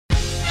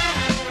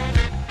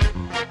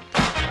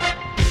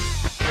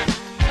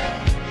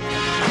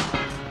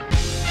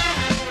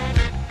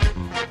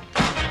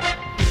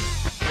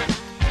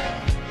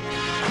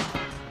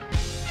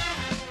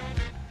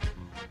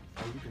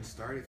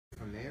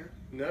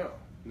No.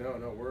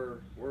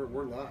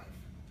 We're live.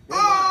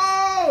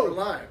 Oh! We're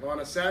live on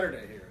a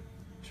Saturday here.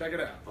 Check it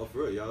out. Oh, for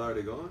real? Y'all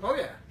already going? Oh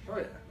yeah.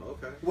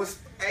 Okay. What's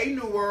a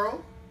new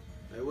world?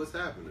 Hey, what's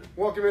happening?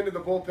 Welcome into the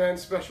Bullpen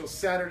Special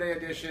Saturday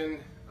edition.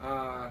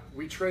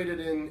 We traded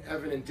in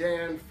Evan and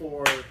Dan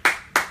for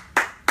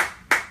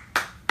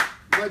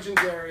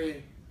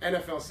legendary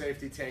NFL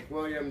safety Tank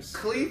Williams.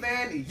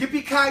 Cleveland,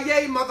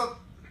 yippee-ki-yay, mother...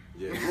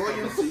 Yeah,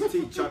 Williams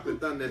CT,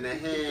 Chocolate Thunder in the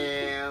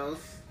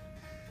house.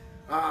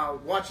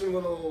 Watching a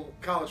little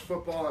college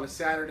football on a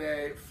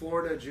Saturday.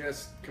 Florida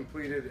just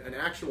completed an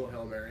actual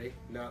Hail Mary,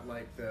 not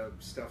like the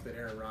stuff that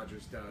Aaron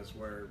Rodgers does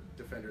where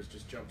defenders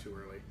just jump too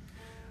early.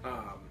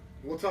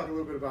 We'll talk a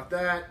little bit about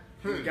that.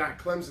 We got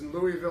Clemson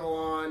Louisville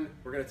on.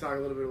 We're going to talk a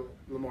little bit of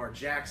Lamar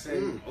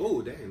Jackson.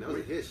 Oh, dang, that was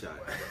a hit shot.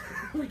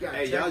 We got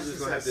hey, y'all just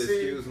going to have to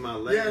excuse my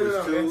language,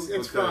 no, too.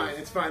 it's fine.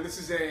 It's fine. This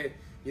is a,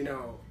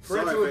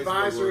 parental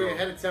advisory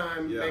ahead of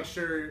time. Yeah. Make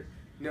sure,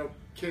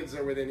 kids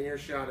are within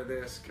earshot of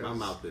this. My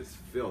mouth is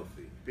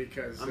filthy.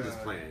 Because I'm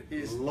just playing.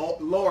 He's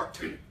Lord.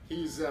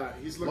 He's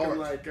looking Lord.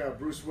 like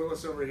Bruce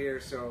Willis over here,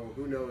 so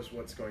who knows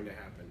what's going to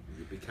happen.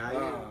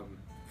 Yippee-ki-yay.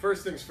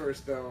 First things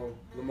first, though,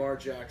 Lamar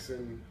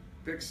Jackson,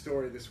 big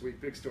story this week,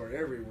 big story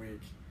every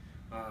week.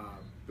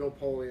 Bill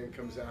Polian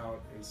comes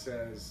out and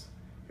says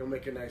he'll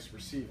make a nice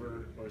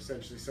receiver, or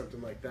essentially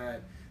something like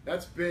that.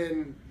 That's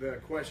been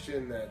the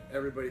question that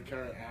everybody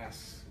kind of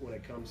asks when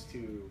it comes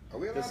to Are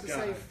we allowed this to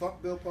guy. say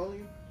fuck Bill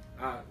Polian?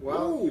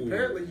 Well,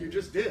 apparently you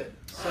just did.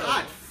 So.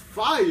 Hot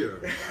fire.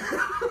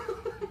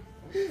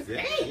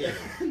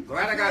 Damn.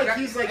 Glad I got that.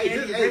 He's like,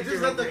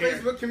 Just let the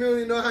Facebook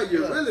community know how you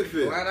really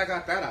feel. Glad I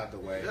got that out the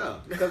way. Yeah.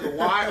 Because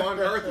why on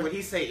earth would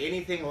he say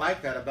anything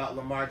like that about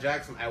Lamar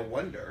Jackson? I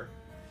wonder.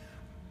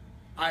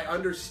 I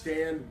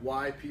understand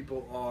why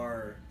people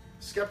are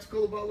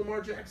skeptical about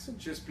Lamar Jackson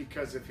just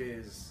because of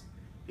his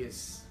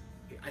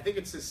I think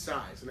it's his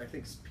size, and I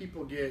think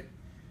people get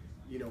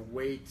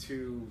way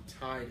too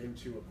tied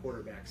into a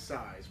quarterback's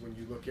size when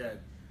you look at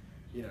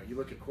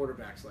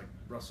quarterbacks like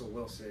Russell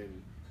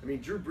Wilson. I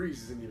mean, Drew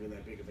Brees isn't even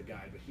that big of a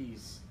guy, but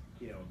he's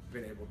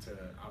been able to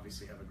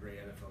obviously have a great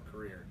NFL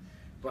career.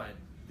 But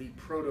the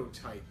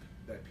prototype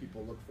that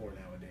people look for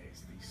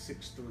nowadays, the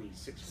 6'3",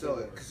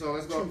 6'4", So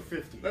let's go.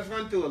 250. Let's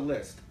run through a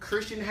list.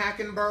 Christian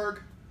Hackenberg,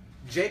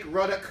 Jake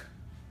Ruddock,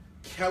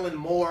 Kellen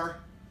Moore,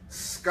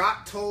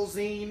 Scott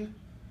Tolzien,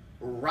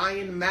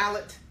 Ryan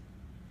Mallett,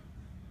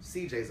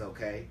 CJ's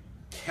okay,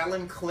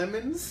 Kellen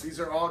Clemens. These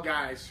are all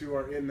guys who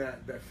are in that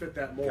fit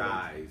that mold.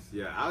 Guys,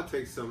 yeah, I'll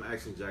take some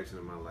Action Jackson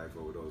in my life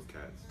over those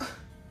cats.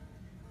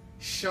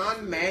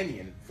 Sean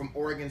Mannion from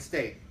Oregon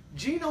State.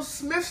 Geno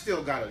Smith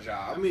still got a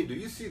job. I mean, do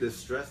you see the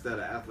stress that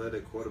an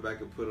athletic quarterback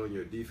can put on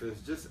your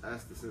defense? Just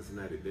ask the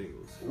Cincinnati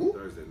Bengals Ooh.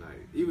 Thursday night.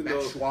 Even Matt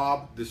though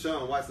Schwab.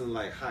 Deshaun Watson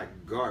like hot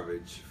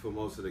garbage for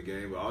most of the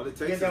game, but all it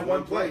takes is that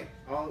one play.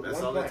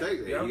 That's one all play. it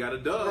takes. Yep. You got a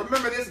dub.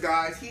 Remember this,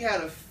 guys. He had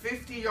a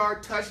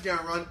 50-yard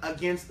touchdown run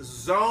against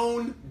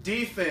zone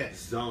defense.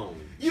 Zone.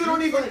 You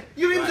don't even Right.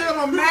 do it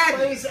on Madden.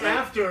 Plays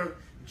after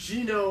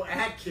Geno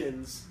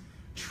Atkins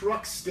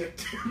truck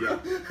sticked. Yeah.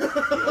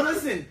 But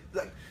listen,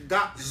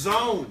 got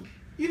zone.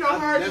 You know how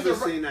I've hard it is never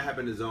to seen that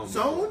happen to zone.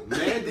 Zone?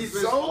 before. Man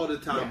defense Zone? all the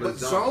time, But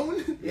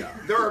zone? Yeah.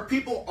 There are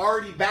people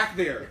already back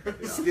there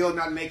still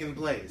not making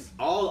plays.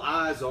 All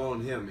eyes are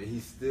on him, and he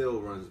still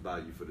runs by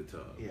you for the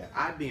tub. Yeah,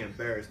 I'd be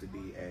embarrassed to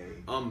be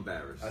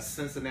Embarrassed. a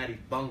Cincinnati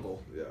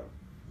bungle. Yeah.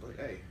 But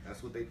hey,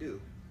 that's what they do.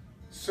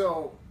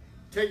 So,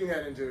 taking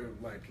that into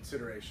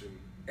consideration,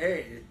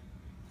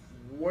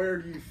 where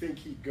do you think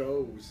he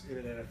goes in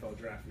an NFL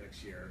draft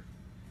next year?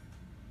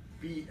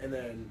 B, and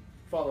then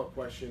follow-up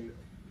question: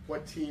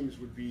 what teams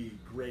would be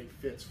great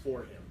fits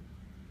for him?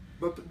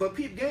 But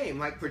peep game,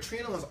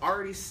 Petrino has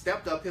already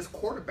stepped up his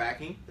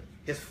quarterbacking.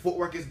 His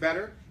footwork is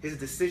better. His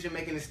decision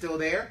making is still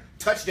there.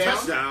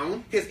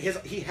 Touchdown.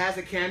 He has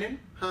a cannon.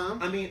 Huh?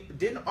 I mean,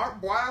 didn't Art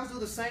Briles do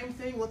the same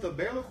thing with a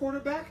Baylor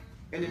quarterback?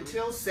 And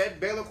until said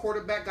Baylor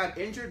quarterback got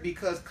injured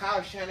because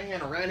Kyle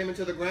Shanahan ran him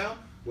into the ground,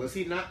 was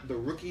he not the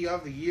rookie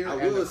of the year? I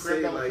and will the creme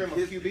say, de la creme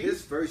of QBs?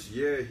 his first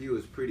year, he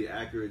was pretty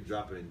accurate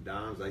dropping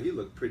dimes. He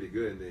looked pretty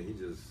good, and then he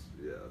just,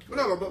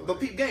 No, but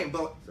peep game.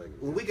 But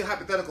we get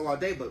hypothetical all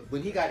day. But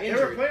when he got They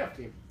were injured, a playoff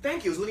team.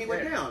 thank you. Is when he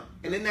went Yeah. down.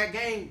 And in that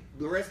game,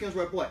 the Redskins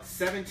were up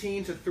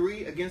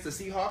 17-3 against the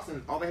Seahawks,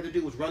 and all they had to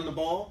do was run the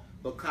ball.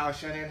 But Kyle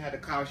Shanahan had to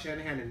Kyle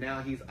Shanahan, and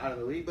now he's out of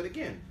the league. But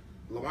again,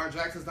 Lamar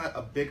Jackson's not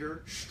a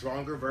bigger,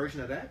 stronger version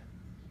of that.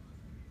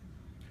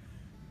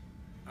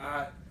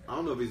 I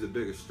don't know if he's a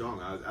bigger,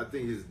 stronger. I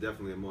think he's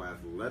definitely a more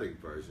athletic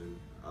version.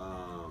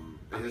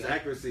 And his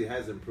accuracy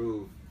has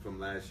improved from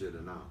last year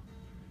to now.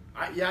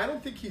 I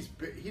don't think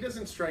he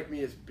doesn't strike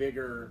me as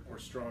bigger or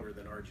stronger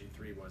than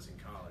RG3 was in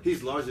college.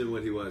 He's larger than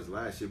what he was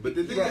last year. But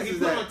the thing He is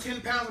put on that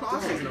 10 pounds of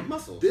offseason of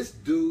muscle. this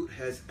dude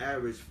has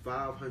averaged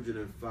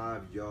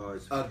 505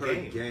 yards A per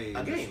game. game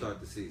A to game. start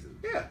the season.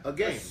 Yeah, a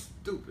game. That's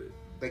stupid.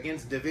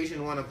 Against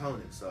Division I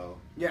opponents, so.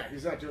 Yeah,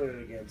 he's not doing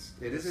it against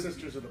Yeah, the this is-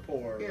 Sisters of the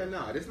Poor. Yeah,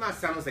 no, this is not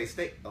San Jose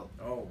State. Oh.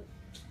 Oh.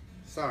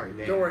 Sorry,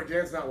 Dan. Don't worry,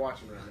 Dan's not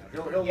watching right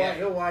now.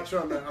 He'll watch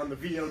on the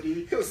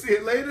VOD. He'll see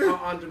it later.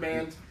 On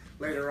demand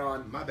later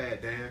on. My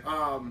bad,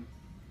 Dan.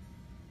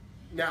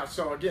 Now,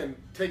 so again,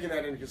 taking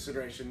that into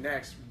consideration,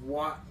 next,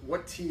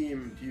 what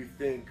team do you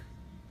think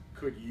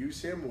could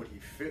use him? Would he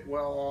fit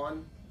well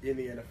on in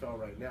the NFL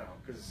right now?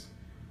 Because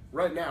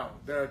right now,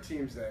 there are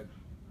teams that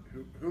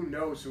who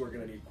knows who are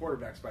going to need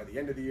quarterbacks by the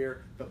end of the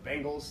year. The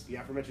Bengals, the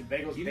aforementioned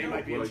Bengals, they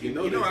might be a team.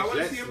 I want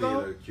to see him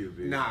though.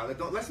 Nah,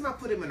 let's not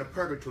put him in a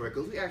purgatory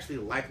because we actually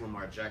like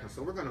Lamar Jackson,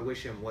 so we're going to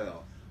wish him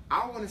well.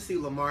 I want to see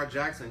Lamar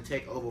Jackson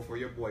take over for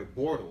your boy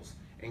Bortles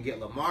and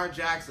get Lamar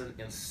Jackson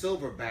and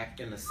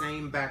Silverback in the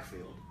same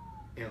backfield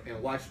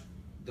and watch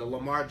the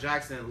Lamar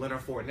Jackson and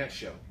Leonard Fournette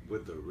show.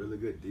 With a really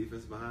good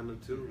defense behind them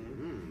too.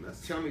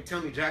 Tell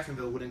me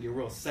Jacksonville wouldn't get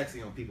real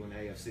sexy on people in the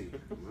AFC.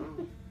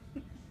 Well,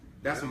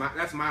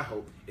 That's my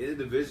hope. in a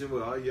division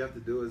where all you have to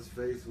do is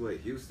face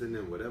Houston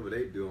and whatever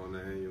they do on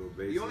an annual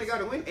basis. You only got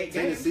to win 8 games.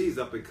 Tennessee's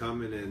up and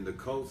coming, and the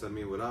Colts. I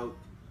mean, without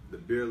the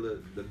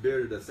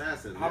bearded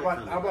assassin. How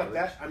about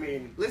that? I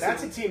mean, listen,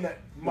 that's a team that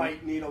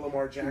might need a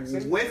Lamar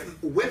Jackson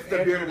with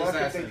the bearded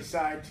assassin. If they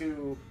decide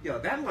to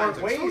that part line's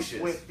ways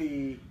atrocious.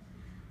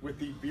 with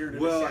the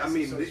bearded Well, assassin. I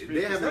mean, so to speak,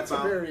 they haven't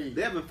 'cause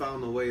they haven't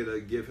found a way to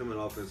give him an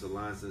offensive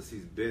line since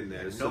he's been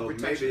there. No So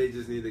protection. maybe they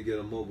just need to get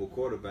a mobile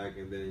quarterback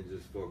and then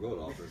just forego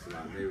the offensive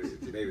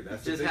line. Maybe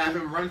that's Just the have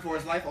thinking. him run for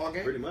his life all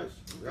game. Pretty much.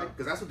 Yeah.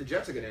 Because that's what the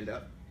Jets are going to end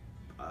up.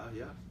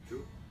 Yeah.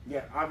 True.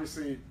 Yeah,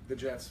 obviously the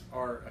Jets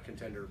are a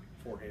contender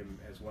for him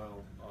as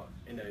well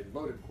in a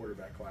loaded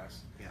quarterback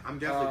class. Yeah, I'm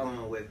definitely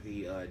going with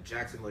the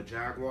Jacksonville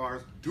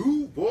Jaguars.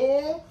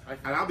 Duval,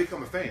 and I'll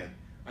become a fan.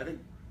 I think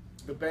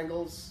the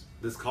Bengals.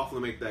 Does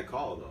Coughlin make that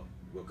call though?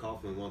 Will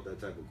Coughlin want that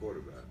type of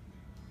quarterback?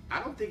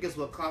 I don't think it's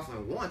what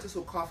Coughlin wants. It's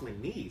what Coughlin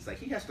needs. Like,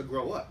 he has to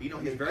grow up. You know, I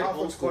he's mean, very old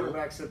Coughlin's school.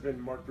 quarterbacks have been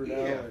Mark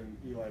Brunell and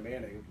Eli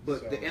Manning.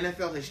 But so. the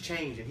NFL has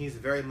changed, and he's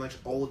very much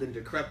old and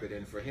decrepit.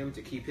 And for him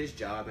to keep his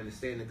job and to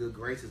stay in the good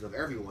graces of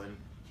everyone,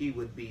 he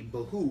would be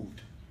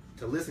behooved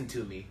to listen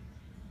to me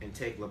and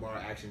take Lamar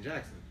Action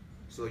Jackson.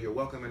 So you're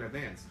welcome in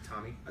advance,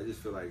 Tommy. I just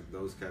feel like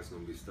those cats are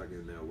gonna be stuck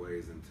in their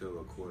ways until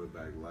a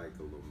quarterback like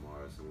a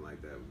Lamar or something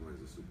like that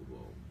wins the Super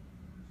Bowl.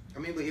 I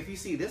mean, but if you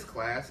see this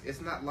class,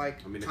 it's not like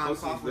I mean, Tom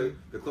Coughlin.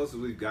 the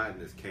closest we've gotten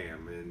is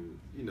Cam, and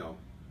you know.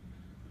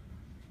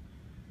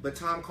 But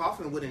Tom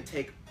Coughlin wouldn't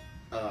take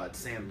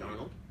Sam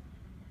Darnold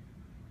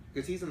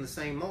because he's in the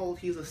same mold.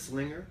 He's a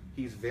slinger.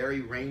 He's very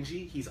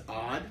rangy. He's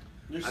odd.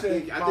 You're I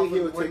saying think he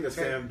would Coughlin take a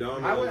Sam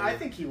Darnold. I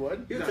think he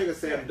would. He would take a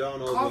Sam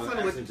Darnold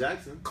over Action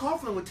Jackson.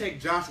 Coughlin would take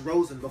Josh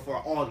Rosen before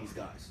all these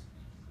guys.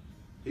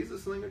 He's a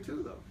slinger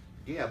too, though.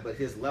 Yeah, but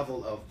his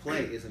level of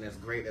play isn't as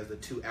great as the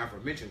two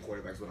aforementioned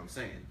quarterbacks, what I'm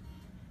saying.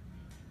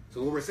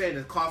 So what we're saying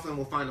is Coughlin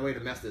will find a way to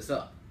mess this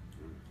up.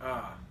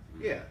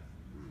 Yeah.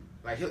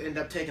 Like, he'll end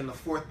up taking the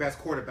fourth best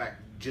quarterback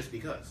just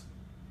because.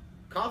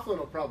 Coughlin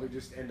will probably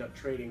just end up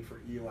trading for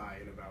Eli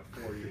in about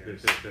 4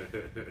 years.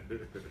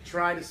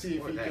 Try to see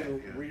if he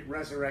can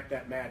resurrect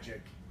that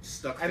magic.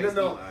 And then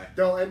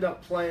they'll end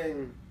up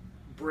playing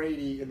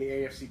Brady in the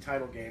AFC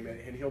title game,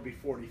 and he'll be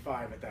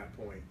 45 at that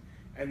point.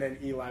 And then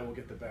Eli will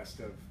get the best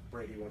of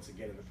Brady once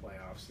again in the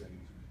playoffs,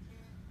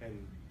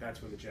 and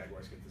that's when the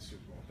Jaguars get the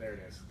Super Bowl. There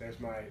it is. There's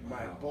my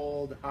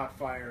bold, hot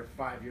fire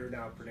 5-year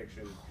now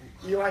prediction.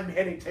 Eli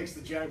Manning takes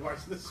the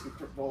Jaguars to the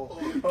Super Bowl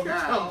over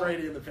Tom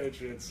Brady and the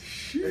Patriots.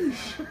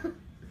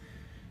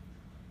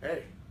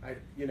 Hey,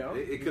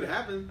 it could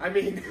happen. I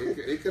mean,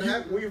 it could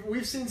happen.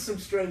 We've seen some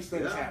strange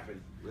things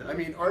happen. Yeah. I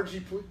mean,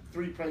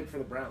 RG3 played for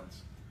the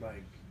Browns.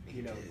 Like,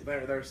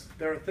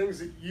 there are things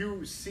that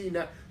you see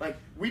now. Like,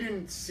 we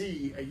didn't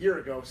see a year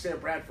ago Sam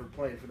Bradford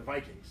playing for the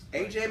Vikings.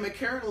 A.J.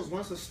 McCarron was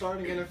once a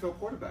starting NFL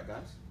quarterback,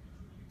 guys.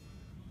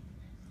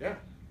 Yeah.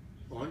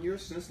 On your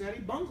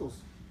Cincinnati Bungles.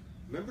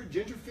 Remember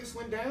Ginger Fist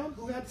went down?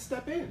 Who had to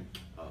step in?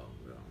 Oh,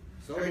 no.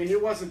 So I mean,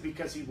 it wasn't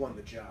because he won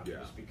the job. Yeah. It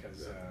was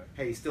because...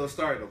 hey, he still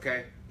started,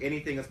 okay?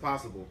 Anything is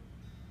possible.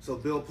 So,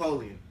 Bill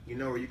Polian, you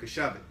know where you can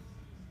shove it.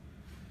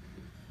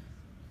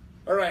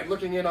 All right,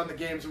 looking in on the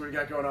games that we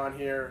got going on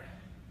here,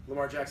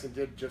 Lamar Jackson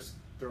did just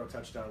throw a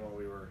touchdown while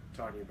we were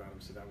talking about him,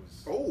 so that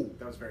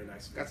was very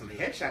nice. Got some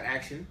headshot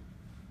action.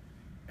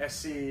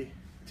 SC,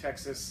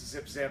 Texas,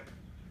 zip.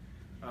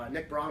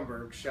 Nick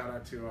Bromberg, shout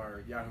out to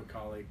our Yahoo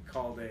colleague,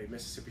 called a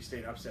Mississippi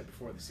State upset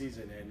before the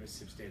season, and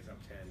Mississippi State's up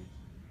 10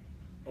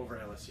 over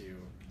LSU.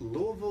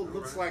 Louisville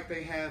looks like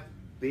they have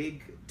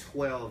Big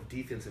 12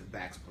 defensive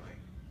backs playing.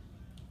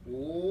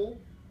 Ooh.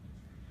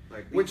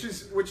 Which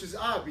is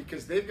odd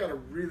because they've got a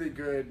really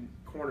good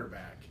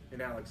cornerback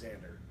in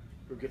Alexander,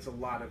 who gets a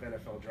lot of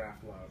NFL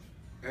draft love.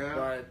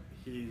 But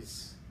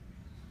he's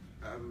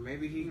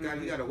maybe he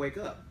got to wake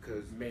up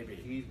because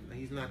maybe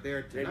he's not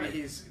there tonight.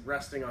 Maybe he's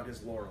resting on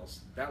his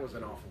laurels. That was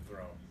an awful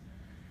throw.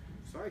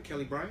 Sorry,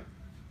 Kelly Bryant.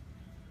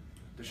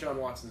 Deshaun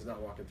Watson's not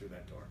walking through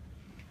that door.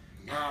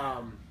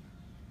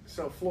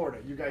 So Florida,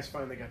 you guys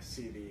finally got to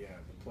see the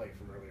play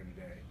from earlier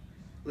today.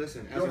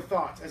 Listen, your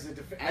thoughts as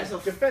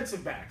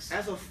defensive backs.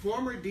 As a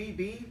former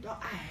DB,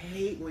 I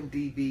hate when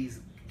DBs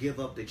give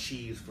up the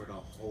cheese for the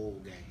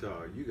whole game.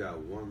 Dog, you got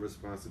one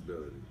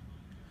responsibility.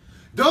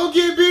 Don't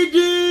get Big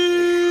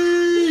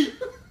D!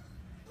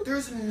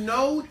 There's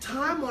no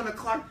time on the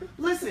clock.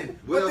 Listen,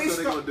 What else are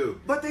they gonna do?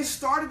 But they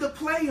started to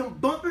play him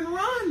bump and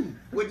run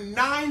with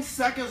 9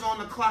 seconds on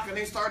the clock, and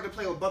they started to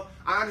play with bump.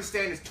 I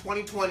understand it's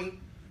 2020.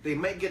 They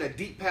might get a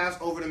deep pass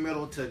over the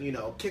middle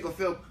to kick a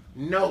field.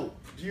 No.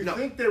 Do you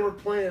think they were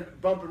playing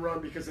bump and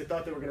run because they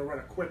thought they were going to run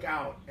a quick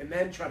out and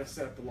then try to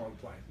set up the long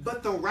play?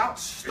 But the route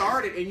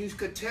started, and you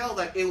could tell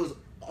that it was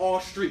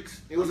all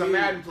streaks. It was a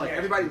Madden play. Yeah.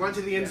 Everybody run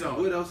to the end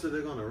zone. What else are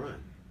they gonna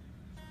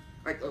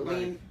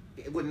run?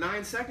 With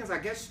 9 seconds, I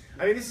guess.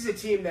 I mean, this is a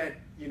team that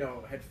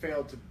had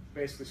failed to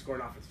basically score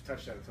an offensive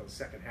touchdown until the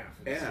second half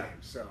of this game.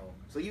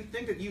 So you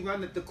think that you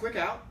run the quick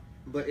out,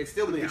 but it's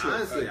still.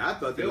 Honestly, I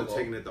thought they were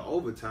taking it to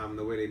overtime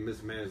the way they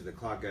mismanaged the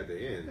clock at the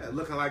end. Yeah,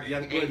 looking like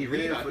young Andy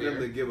Reid out for there.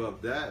 them to give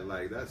up that,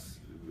 that's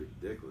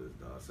ridiculous,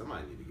 dog.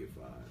 Somebody need to get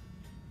fired.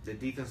 The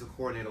defensive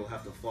coordinator will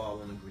have to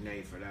fall on a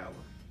grenade for that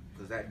one,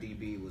 because that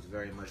DB was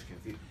very much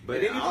confused.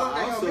 But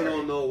I also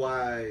don't know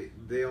why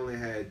they only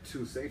had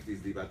 2 safeties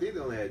deep. I think they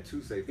only had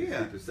 2 safeties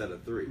deep instead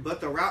of 3.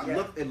 But the route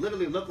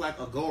literally looked like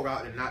a go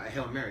route and not a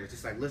Hail Mary. It's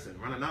just like, listen,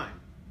 run a 9.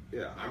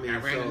 Yeah, I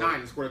ran a 9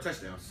 and scored a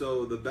touchdown.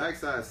 So the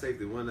backside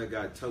safety, one that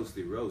got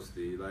toasty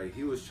roasty,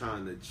 he was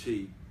trying to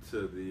cheat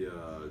to the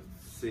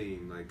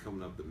seam,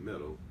 coming up the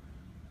middle.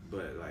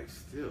 But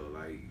still,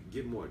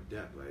 get more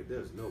depth.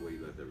 There's no way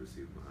you let that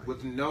receiver behind.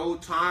 With no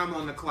time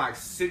on the clock,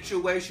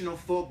 situational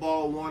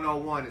football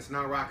 101. It's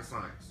not rocket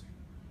science.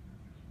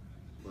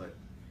 But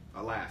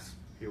alas,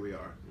 here we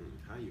are.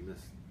 How you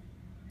miss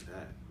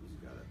that? You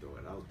just gotta throw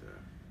it out there.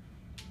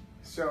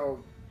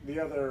 So the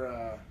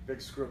other big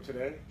screw up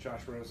today,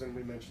 Josh Rosen.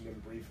 We mentioned him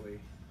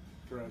briefly.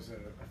 Throws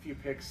a few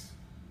picks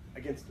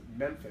against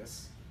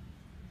Memphis,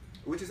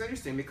 which is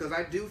interesting because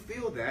I do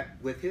feel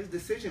that with his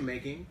decision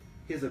making,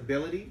 his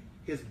ability,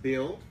 his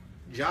build,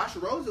 Josh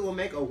Rosen will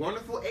make a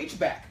wonderful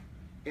H-back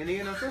in the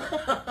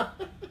NFL.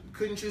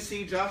 Couldn't you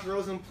see Josh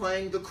Rosen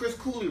playing the Chris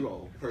Cooley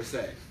role, per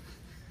se?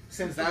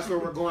 Since that's where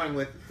we're going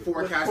with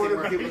forecasting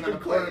where people are going to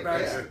play.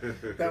 Yeah.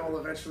 That will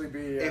eventually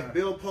be... If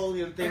Bill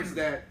Polian thinks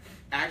that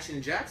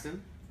Action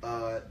Jackson,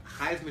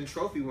 Heisman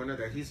Trophy winner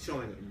that he's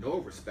showing no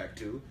respect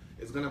to,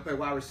 is going to play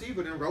wide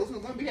receiver, then Rosen's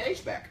going to be an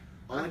H-back.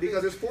 Only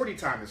because his 40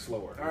 time is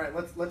slower. All right,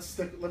 let's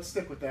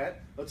stick with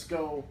that. Let's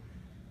go...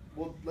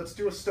 Well, let's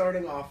do a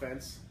starting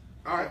offense.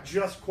 All right.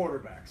 Just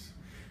quarterbacks.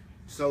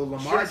 So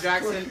Lamar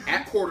Jackson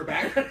at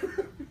quarterback.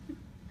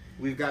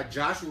 We've got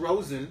Josh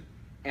Rosen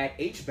at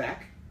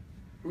H-back.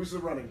 Who's the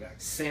running back?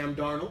 Sam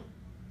Darnold.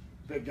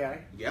 Big guy.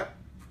 Yep.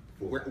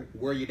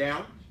 Were you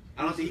down?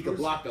 I don't think he could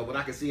block though, but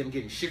I can see him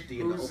getting shifty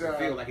in the open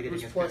field like he did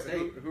against Penn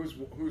State.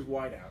 Who's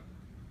wide out?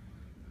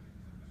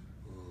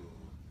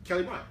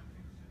 Kelly Bryant.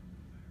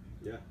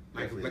 Yeah.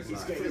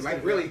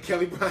 Really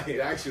Kelly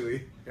Bryant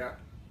actually. Yeah.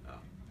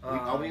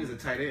 All we need is a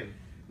tight end.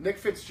 Nick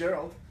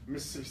Fitzgerald,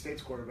 Mississippi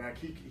State's quarterback.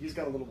 He's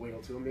got a little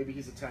wiggle to him. Maybe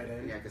he's a tight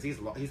end. Yeah, because he's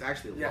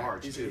actually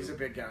large too. He's a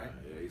big guy.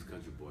 Yeah, he's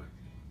country boy.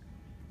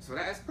 So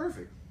that's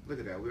perfect. Look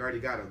at that. We already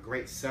got a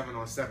great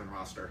 7-on-7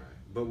 roster.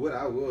 But what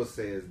I will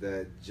say is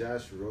that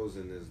Josh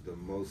Rosen is the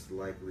most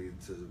likely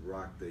to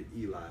rock the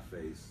Eli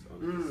face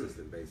on a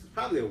consistent basis.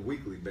 Probably a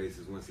weekly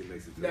basis once he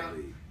makes it to the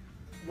league.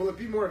 Will it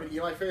be more of an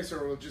Eli face,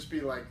 or will it just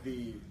be like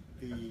the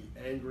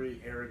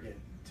angry, arrogant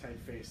type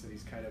face that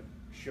he's kind of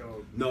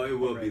showed? No, it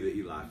will be the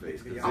Eli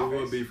face, because it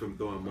will be from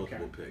throwing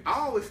multiple picks. I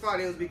always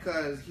thought it was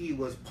because he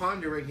was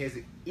pondering his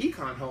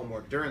econ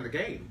homework during the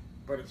game.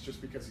 But it's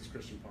just because he's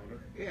Christian Ponder.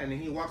 Yeah, and then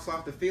he walks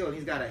off the field and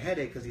he's got a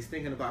headache because he's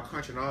thinking about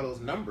crunching all those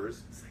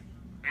numbers. It's like,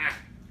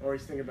 Or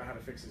he's thinking about how to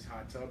fix his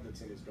hot tub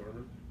that's in his dorm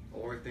room.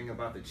 Or thinking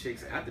about the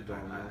chicks at the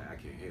dorm room. I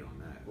can't hate on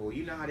that. Well,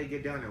 you know how they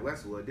get down in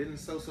Westwood. Didn't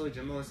So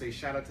Jamal say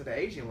shout out to the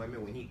Asian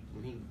women when he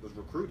was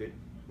recruited,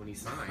 when he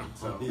signed?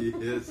 So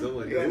yeah,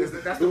 someone. Yeah, that's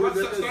the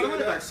starting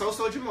running back.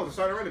 So Jamal, the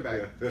starting running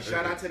back. Yeah.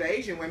 Shout out to the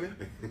Asian women.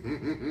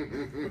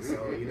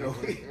 So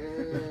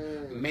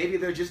maybe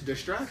they're just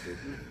distracted.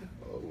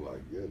 Oh my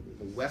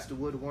goodness.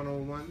 Westwood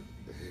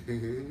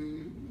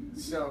 101.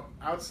 So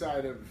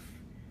outside of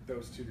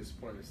those two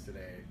disappointments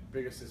today,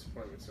 biggest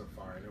disappointment so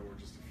far. I know we're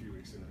just a few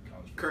weeks into the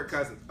college. Kirk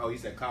Cousins. Oh, you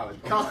said college.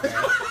 College.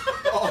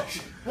 Oh,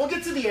 we'll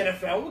get to the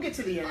NFL. We'll get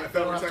to the NFL I thought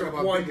we were after talking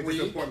about 1 biggest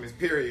week. disappointments.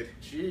 Period.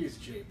 Jeez,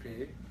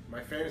 JP.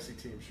 My fantasy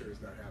team sure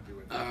is not happy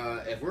with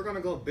that. If we're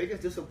gonna go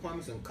biggest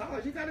disappointments in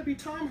college, you got to be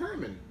Tom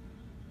Herman.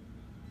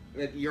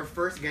 Your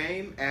first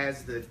game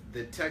as the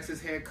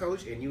Texas head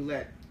coach, and you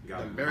let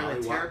the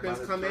Maryland Terrapins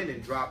come in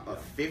and drop a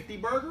 50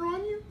 burger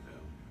on you.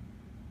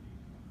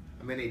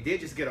 I mean, they did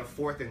just get a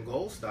 4th and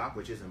goal stop,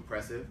 which is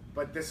impressive.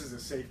 But this is a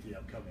safety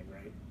upcoming,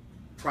 right?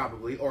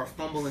 Probably, or a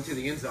fumble into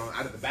the end zone,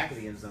 out of the back of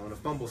the end zone, a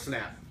fumble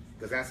snap,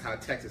 because that's how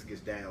Texas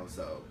gets down.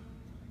 So,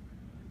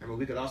 I mean,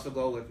 we could also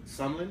go with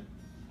Sumlin.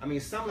 I mean,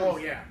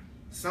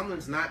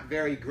 Sumlin's not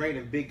very great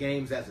in big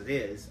games as it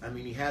is. I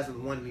mean, he hasn't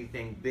won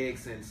anything big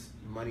since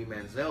Money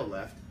Manziel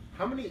left.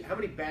 How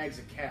many bags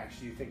of cash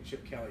do you think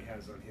Chip Kelly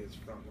has on his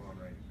front lawn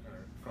right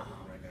now?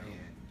 Man,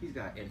 he's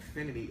got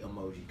infinity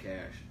emoji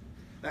cash.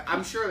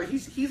 I'm sure that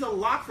he's a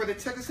lock for the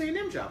Texas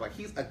A&M job. Like,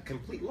 he's a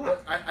complete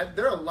lock.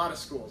 There are a lot of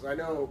schools. I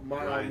know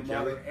my Ryan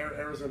Kelly?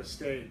 Arizona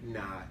State.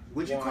 Nah.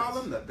 Would you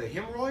call him the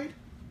hemorrhoid?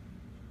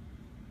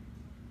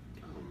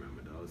 I don't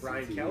remember those.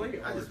 Brian CTE. Kelly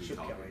I or just be Chip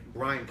talking. Kelly?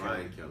 Brian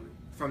Kelly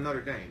from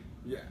Notre Dame.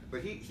 Yeah.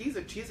 But he's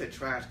a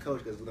trash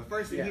coach because the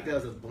first thing he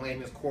does is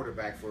blame his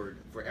quarterback for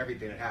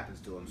everything that happens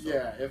to him. So.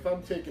 Yeah, if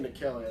I'm taking a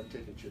Kelly, I'm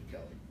taking Chip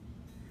Kelly.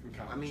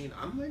 I mean,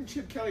 I'm letting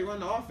Chip Kelly run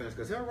the offense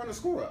because he'll run the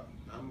score up.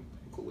 I'm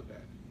cool with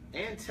that.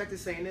 And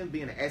Texas A&M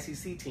being an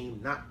SEC team,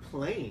 not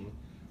playing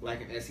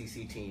like an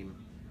SEC team,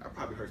 that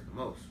probably hurts the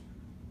most.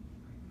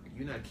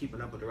 You're not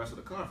keeping up with the rest of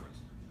the conference.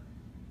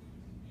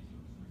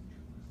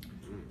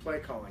 Play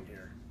calling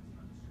here.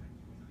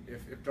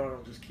 If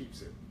Darnold just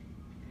keeps it.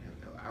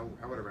 Yeah, I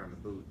would have ran the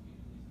boot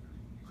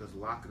because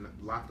Lock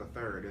the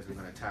third isn't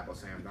going to tackle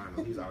Sam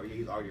Darnold. He's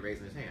already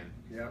raising his hand.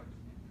 Yep.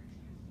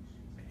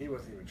 He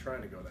wasn't even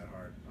trying to go that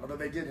hard. Although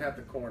they did have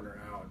the corner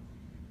out,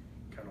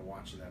 kind of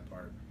watching that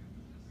part.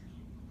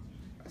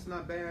 That's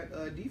not bad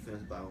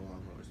defense by the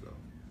Longhorns, though.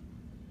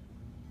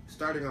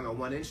 Starting on a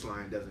 1-inch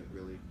line doesn't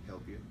really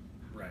help you.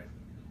 Right.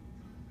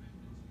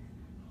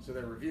 So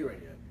they're reviewing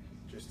it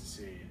just to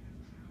see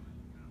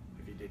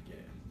if he did get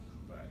in.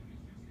 But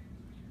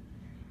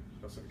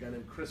also a guy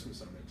named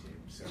Christmas on their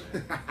team. So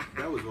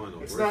That was one of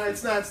the it's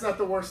worst. not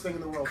the worst thing in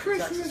the world for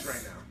Texas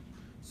right now.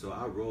 So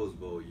our Rose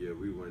Bowl year,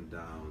 we went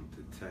down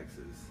to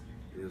Texas.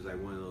 It was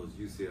like one of those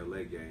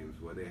UCLA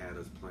games where they had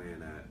us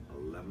playing at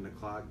 11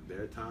 o'clock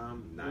their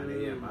time, 9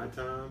 a.m. my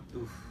time.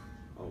 Oof.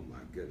 Oh my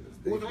goodness.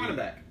 Who was the running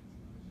back?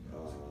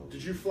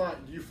 Did you fly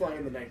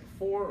in the night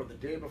before or the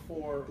day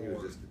before? I think it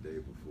was just the day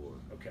before.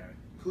 Okay.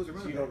 Who's the So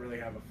running you back? don't really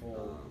have a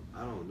full.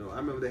 I don't know. I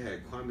remember they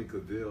had Kwame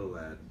Cavill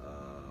at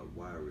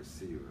wide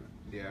receiver.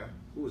 Yeah.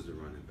 Who was the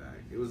running back?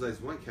 It was like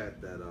one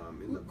cat that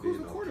ended up Who's being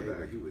the okay, quarterback?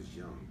 but he was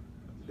young.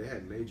 They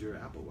had Major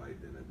Applewhite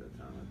then at that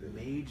time, I think.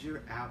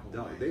 Major Applewhite.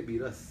 No, they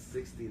beat us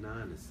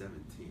 69-17.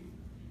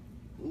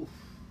 Oof.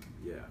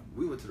 Yeah,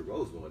 we went to the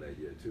Rose Bowl that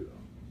year too,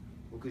 though.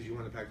 Well, because you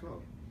won the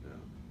Pac-12. Yeah.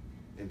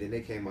 And then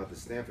they came out to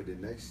Stanford the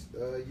next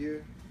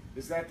year.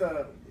 Is that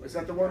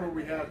the one where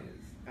we have?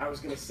 I was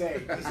gonna say,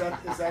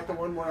 is that the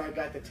one where I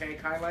got the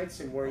tank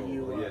highlights and where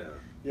you?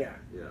 Yeah.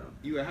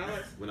 You had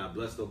highlights? When I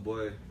blessed a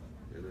boy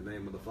in the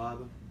name of the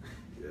Father.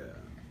 Yeah,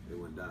 it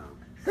went down.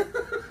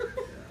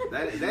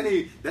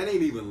 That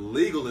ain't even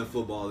legal in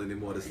football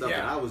anymore. The stuff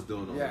that I was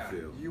doing on the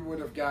field. You would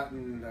have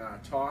gotten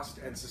tossed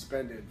and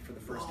suspended for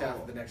the first half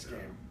of the next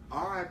game.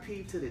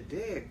 R.I.P. to the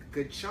dead.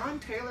 Could Sean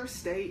Taylor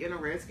stay in a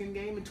Redskin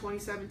game in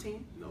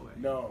 2017? No way.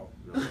 No.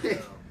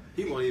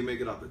 He won't even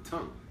make it off the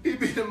tongue. He'd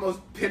be the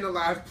most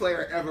penalized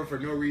player ever for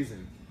no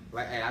reason.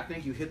 Like, hey, I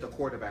think you hit the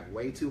quarterback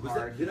way too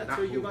hard. Did I not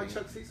tell you moving. about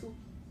Chuck Cecil?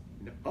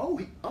 No.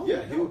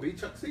 He would be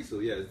Chuck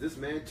Cecil. Yeah, is this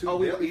man too?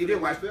 Oh, you did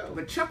watch, NFL?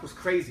 but Chuck was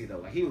crazy though.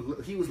 Like he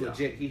was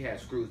legit. He had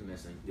screws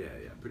missing. Yeah,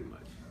 pretty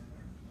much.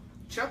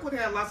 Chuck would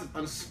have had lots of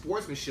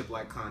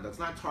unsportsmanship-like conducts,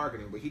 not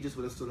targeting, but he just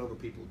would have stood over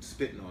people,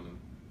 spitting on them.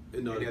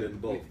 It would have been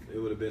both. It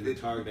would have been the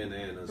targeting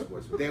and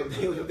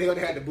unsportsmanship. They would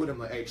have had to boot him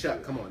like, "Hey,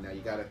 Chuck, come on now,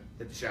 you gotta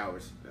hit the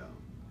showers." Yeah.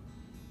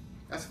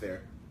 That's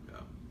fair. Yeah.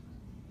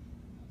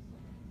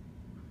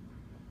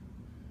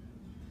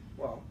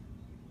 Well,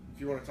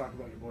 if you want to talk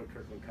about your boy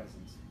Kirkland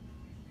Cousins,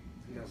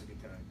 now's a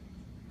good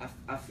time.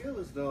 I feel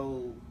as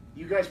though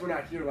You guys were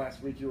not here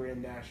last week. You were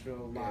in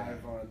Nashville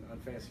live on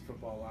Fantasy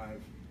Football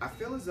Live. I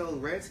feel as though the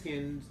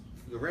Redskins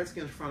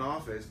front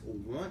office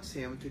wants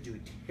him to do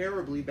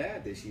terribly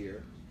bad this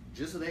year,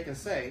 just so they can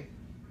say,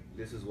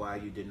 this is why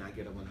you did not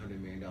get a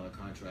 $100 million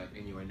contract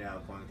and you are now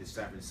going to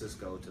San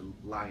Francisco to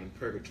lie in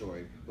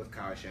purgatory with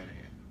Kyle Shanahan.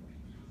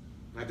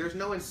 Like, there's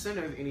no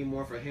incentive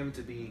anymore for him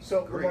to be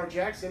So, great. Lamar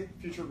Jackson,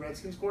 future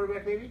Redskins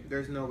quarterback, maybe?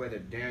 There's no way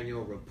that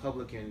Daniel,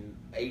 Republican,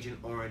 Agent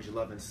Orange,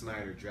 Lovin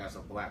Snyder drafts a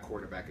black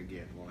quarterback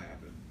again. It won't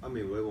happen. I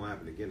mean, well, it won't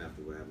happen again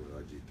after what happened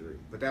with RG3.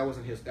 But that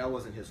wasn't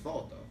his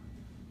fault, though.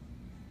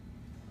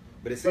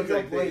 But it seems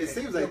like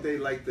they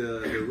like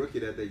the rookie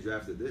that they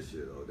drafted this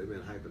year, though. They've been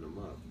hyping him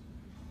up.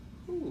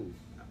 Who?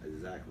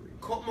 Exactly.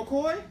 Colt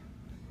McCoy?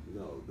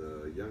 No,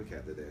 the young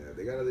cat that they have.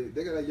 They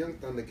got a young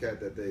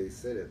Thundercat that they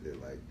say that they're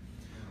like.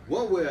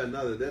 One way or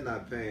another, they're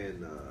not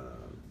paying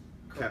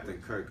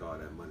Captain Kirk all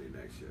that money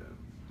next year.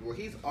 Well,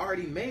 he's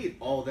already made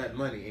all that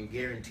money in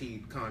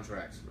guaranteed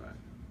contracts. Right.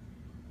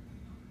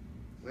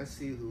 Let's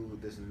see who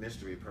this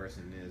mystery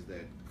person is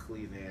that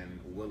Cleveland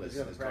Willis Is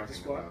he on is the practice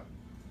talking squad? about.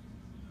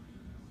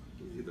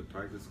 He's either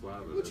practice squad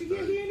or What you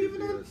get? He ain't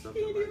even on. He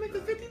ain't even make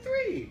the 53.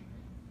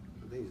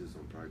 I think he's just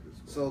on practice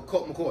squad. So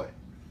Colt McCoy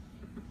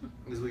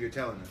is what you're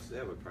telling us. They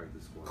have a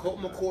practice squad. Colt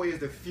McCoy is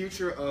the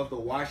future of the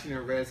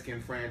Washington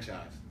Redskins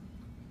franchise.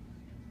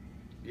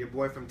 Your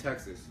boy from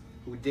Texas,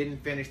 who didn't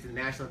finish the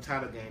national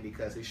title game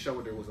because his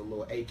shoulder was a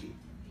little achy.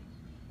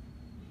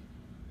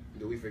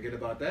 Do we forget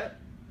about that?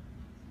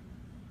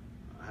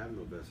 I have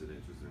no vested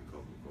interest in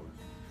Colt McCoy.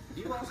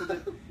 You also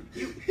did.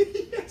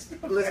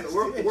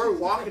 Listen, we're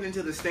walking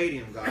into the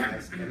stadium,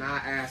 guys, and I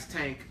asked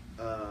Tank,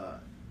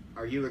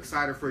 "Are you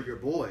excited for your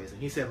boys?"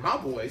 And he said, "My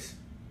boys."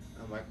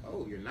 I'm like,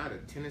 oh, you're not a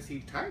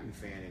Tennessee Titan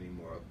fan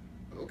anymore.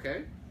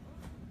 Okay.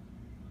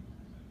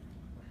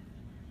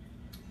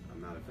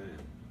 I'm not a fan.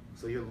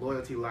 So your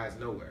loyalty lies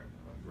nowhere.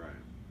 Right.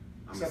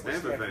 I'm Except a for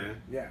Stanford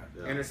fan. Yeah.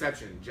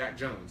 Interception, Jack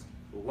Jones.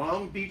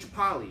 Long Beach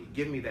Poly,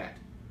 give me that.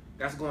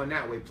 That's going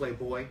that way,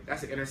 Playboy.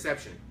 That's an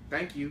interception.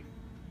 Thank you.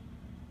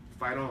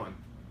 Fight on.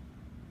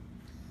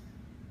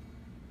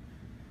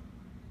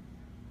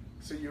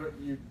 So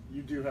you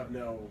do have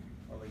no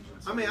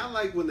allegiance. I mean, I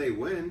like when they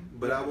win,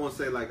 but I won't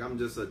say like I'm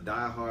just a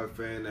diehard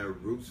fan that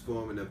roots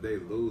for them, and if they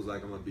lose,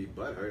 like I'm gonna be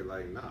butthurt.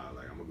 Like nah,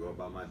 like I'm gonna go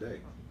about my day.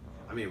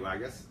 I mean, well, I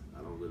guess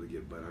I don't really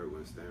get butthurt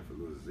when Stanford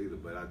loses either,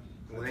 but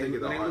When they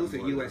lose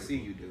at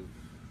USC, you do.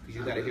 Because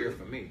you got to hear it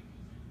from me.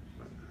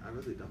 I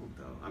really don't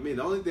though. I mean,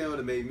 the only thing that would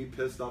have made me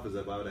pissed off is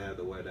if I would have had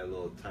to wear that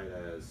little tight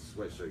ass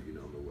sweatshirt you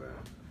normally wear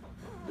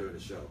during the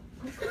show.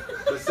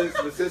 But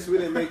since we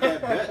didn't make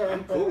that bet,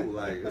 I'm cool.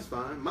 Like it's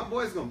fine. My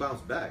boy's gonna bounce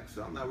back,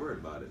 so I'm not worried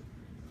about it.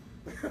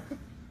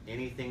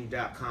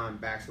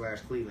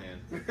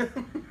 Anything.com/Cleveland.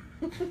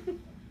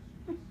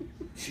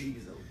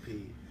 Jeez, OP.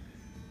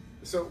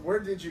 So where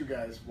did you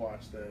guys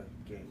watch the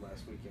game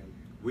last weekend?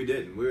 We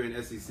didn't. We were in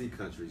SEC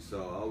country,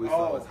 so all we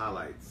saw was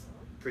highlights.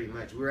 Pretty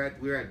much. We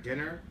were at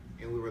dinner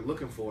and we were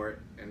looking for it,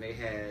 and they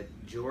had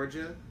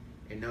Georgia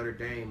and Notre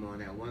Dame on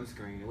that one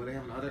screen. What do they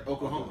have on the other?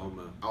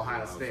 Oklahoma.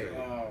 Ohio State.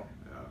 Oh.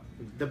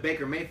 The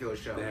Baker Mayfield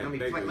show. Let me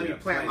Baker,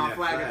 plant my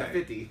flag at the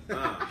 50.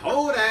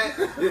 Hold that.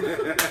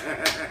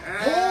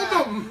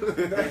 Hold them.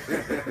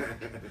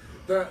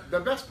 The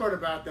best part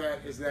about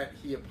that is that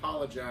he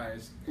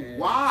apologized. And,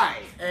 Why?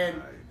 And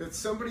that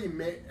somebody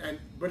made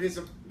but his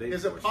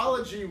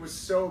apology was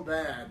so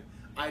bad.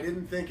 I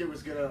didn't think it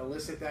was going to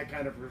elicit that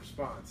kind of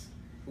response.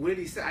 What did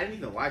he say? I didn't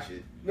even watch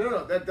it.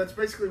 No. That's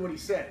basically what he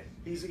said.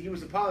 He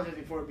was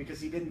apologizing for it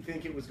because he didn't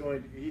think it was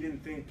going. He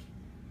didn't think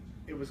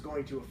it was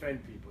going to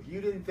offend people.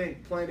 You didn't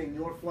think planting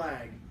your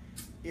flag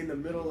in the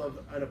middle of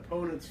an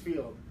opponent's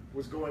field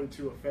was going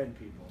to offend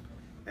people.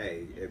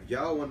 Hey, if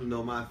y'all want to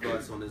know my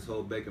thoughts on this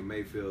whole Baker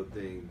Mayfield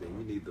thing, then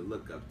you need to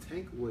look up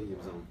Tank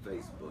Williams on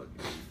Facebook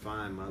and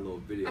find my little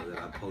video that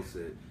I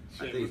posted,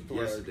 I think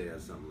yesterday or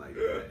something like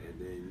that, and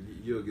then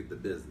you'll get the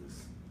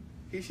business.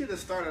 He should have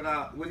started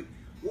out with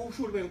what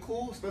would have been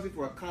cool, especially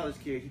for a college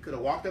kid. He could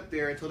have walked up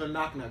there and told a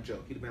knock-knock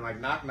joke. He'd have been like,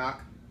 knock,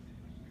 knock.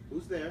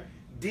 Who's there?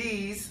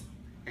 D's.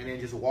 And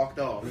then just walked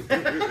off.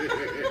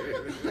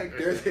 Like,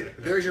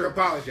 there's your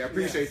apology. I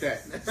appreciate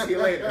that. See you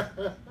later.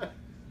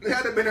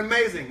 That'd have been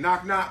amazing.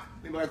 Knock, knock.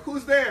 They'd be like,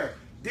 who's there?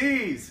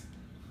 D's.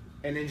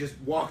 And then just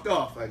walked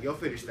off. Like, you'll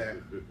finish that.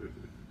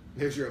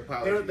 There's your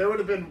apology. There would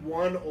have been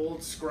one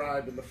old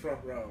scribe in the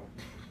front row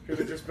who would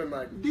have just been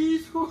like,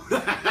 These who? D's.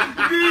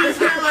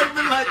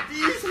 Been like,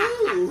 these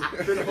who?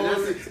 And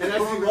as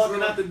he's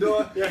walking out the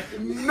door, yeah.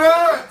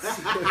 Nuts!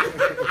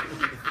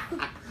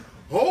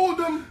 Hold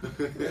them.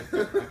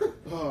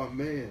 Oh,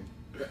 man.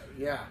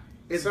 Yeah.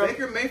 Is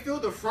Baker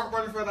Mayfield the front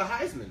runner for the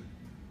Heisman?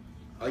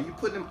 Are you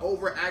putting him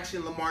over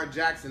action Lamar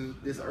Jackson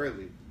this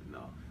early?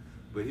 No.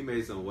 But he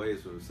made some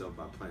waves for himself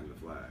by planting the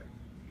flag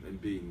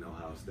and beating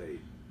Ohio State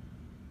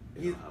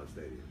in Ohio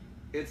Stadium.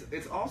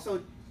 It's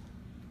also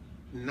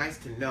nice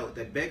to note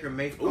that Baker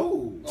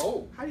Mayfield...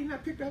 Oh. How do you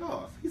not pick that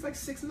off? He's like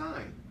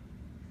 6'9".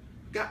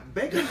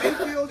 Baker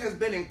Mayfield has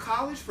been in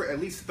college for at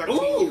least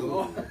 13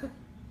 years.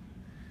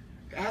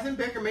 Hasn't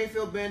Baker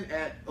Mayfield been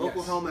at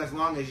Oklahoma as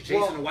long as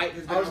Jason White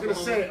has been? I was going to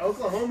say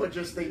Oklahoma.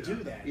 They do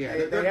that.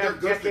 Yeah, they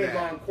have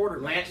decade-long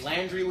quarterbacks.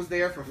 Landry was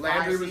there for 5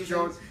 Landry was seasons.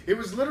 Jones. It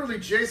was literally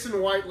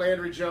Jason White,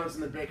 Landry Jones,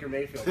 and then Baker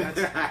Mayfield.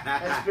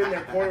 That's been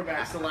their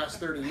quarterbacks the last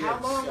 30 years. How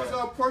long was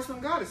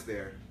Porcelain Goddess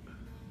there?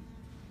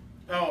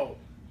 Oh,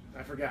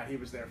 I forgot. He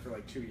was there for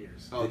like 2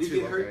 years. Oh, did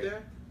he get hurt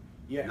there?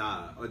 Yeah.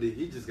 Nah. Or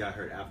he just got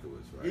hurt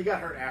afterwards, right? He got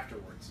hurt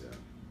afterwards.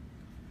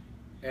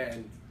 Yeah.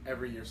 And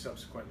every year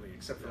subsequently,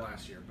 except for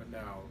last year. But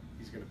now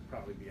he's going to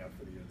probably be out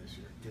for the year this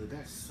year. Dude,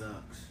 that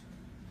sucks.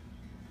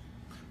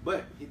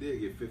 But he did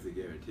get 50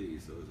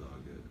 guarantees, so it's all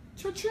good.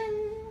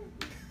 Cha-ching!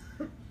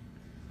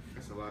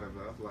 That's a lot of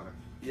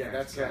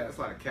that's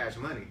a lot of cash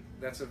money.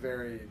 That's a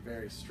very,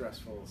 very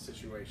stressful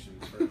situation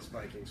for us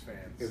Vikings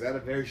fans. Is that a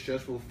very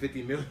stressful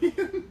 $50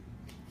 million?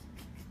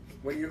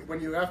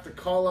 when you have to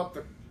call up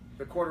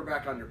the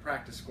quarterback on your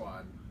practice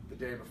squad the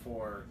day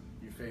before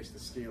you face the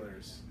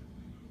Steelers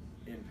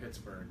in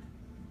Pittsburgh.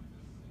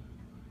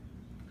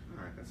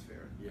 All right, that's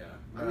fair. Yeah.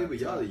 I mean, but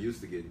y'all are used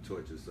to getting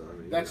tortured, so I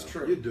mean, that's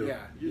true. You do.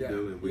 Yeah. You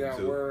do in week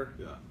 2.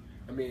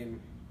 I mean,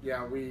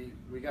 yeah, we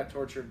got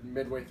tortured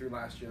midway through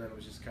last year, and it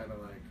was just kind of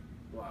like,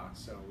 blah.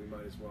 So we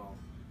might as well.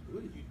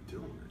 What are you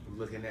doing?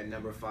 Looking at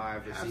number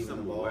 5, have receiving some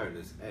the ball.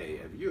 awareness. Hey,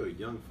 if you're a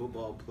young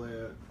football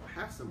player,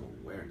 have some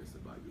awareness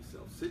about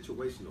yourself.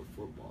 Situational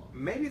football.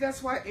 Maybe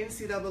that's why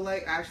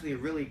NCAA actually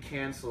really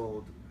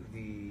canceled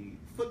the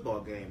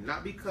football game,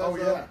 not because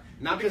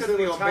because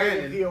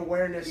of the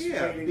awareness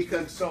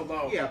because so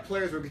low. Yeah,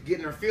 players were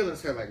getting their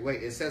feelings hurt. Like,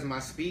 wait, it says my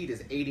speed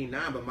is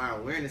 89, but my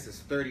awareness is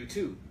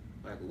 32.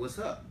 Like, what's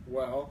up?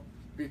 Well,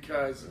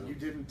 because you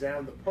didn't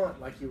down the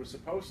punt like you were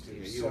supposed to.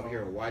 Yeah, you over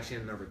here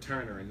watching the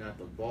returner and not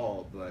the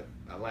ball, but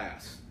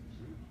alas.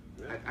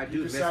 I You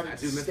do miss decided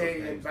to those stay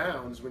in games.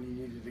 bounds when you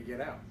needed to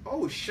get out.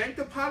 Oh,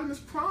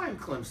 Shanktopotamos Prime,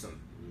 Clemson.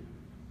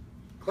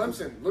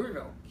 Clemson,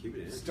 Louisville, Keep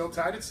it in. still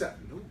tied at 7.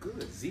 No good.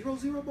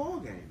 0-0 ball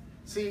game.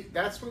 See,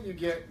 that's what you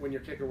get when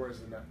your kicker wears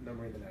the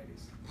number in the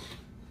 90s.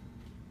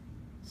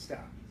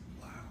 Stop.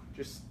 Wow.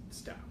 Just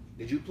stop.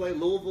 Did you play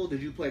Louisville?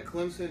 Did you play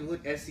Clemson?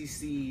 What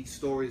SEC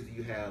stories do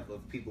you have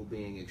of people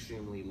being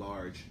extremely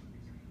large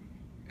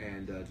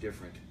and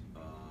different?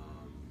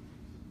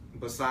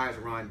 Besides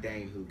Ron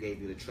Dane, who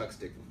gave you the truck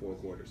stick for 4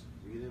 quarters.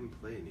 We didn't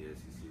play in the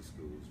SEC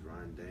schools.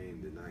 Ron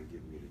Dane did not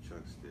give me the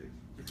truck stick.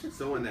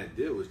 Someone that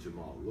did was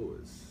Jamal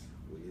Lewis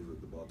when he was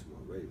with the Baltimore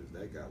Ravens.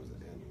 That guy was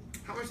an animal.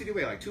 How much did he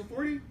weigh? Like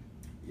 240?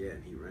 Yeah,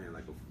 and he ran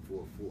like a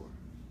 4.4.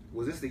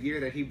 Was this the year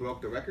that he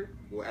broke the record?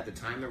 Well, at the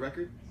time, the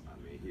record?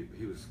 I mean,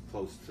 he was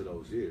close to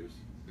those years.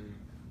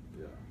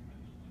 Yeah.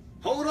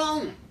 Hold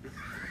on!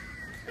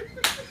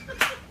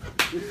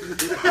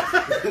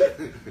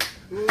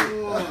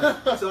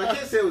 So I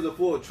can't say it was a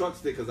full truck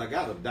stick because I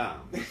got him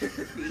down.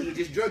 He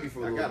just drug you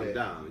for a I little got him bit.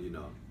 down, you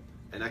know.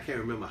 And I can't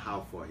remember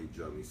how far he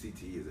drugged me.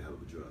 CTE is a hell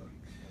of a drug.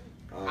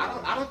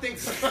 I don't think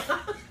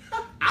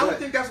I don't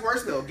think that's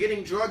worse though.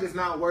 Getting drugged is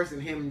not worse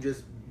than him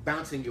just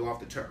bouncing you off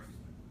the turf.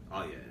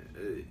 Oh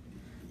yeah.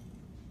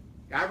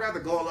 I'd rather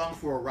go along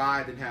for a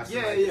ride than have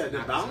somebody Yeah, the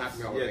knock bounce.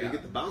 me all the Yeah, way to out.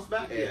 get the bounce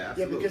back. Yeah. Yeah, Yeah,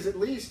 absolutely. because at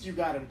least you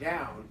got him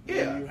down.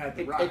 Yeah, When you had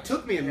the it, ride. it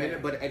took me a minute, Yeah.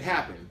 but it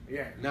happened.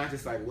 Yeah. Not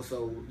just like, well,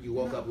 so you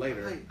woke up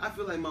later. I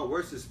feel like my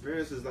worst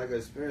experience is like an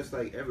experience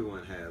like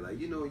everyone had. Like,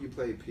 you know, when you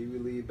played Pee Wee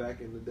League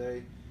back in the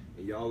day,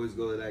 and you always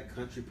go to that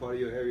country part of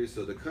your area.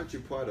 So the country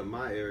part of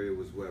my area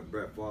was where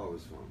Brett Favre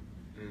was from.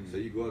 So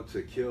you go up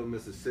to Kill,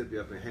 Mississippi,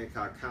 up in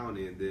Hancock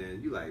County, and then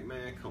you like,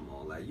 man, come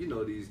on, like, you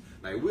know these,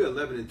 like, we're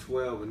 11 and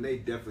 12, and they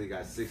definitely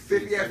got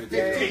 16,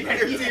 17,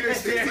 15 or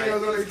 16 like,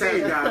 on the they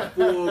team. got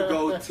full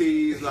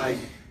goatees, like,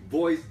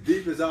 voice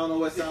deep as I don't know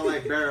what sound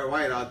like Barry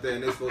White out there,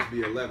 and they're supposed to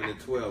be 11 and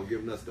 12,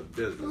 giving us the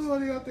business. Oh,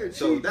 they out there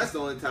So cheap. that's the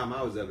only time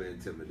I was ever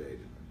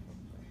intimidated.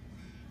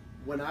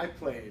 When I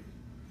played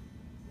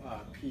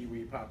Pee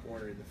Wee Pop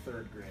Warner in the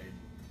 3rd grade,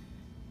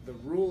 the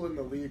rule in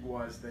the league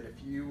was that if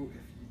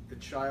the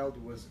child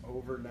was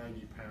over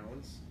 90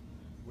 pounds,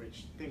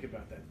 which, think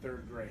about that,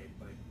 3rd grade,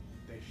 like,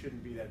 they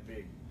shouldn't be that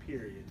big,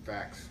 period.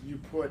 Facts. You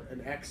put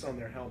an X on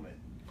their helmet.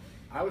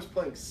 I was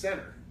playing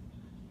center.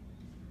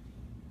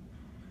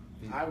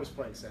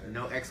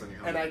 No X on your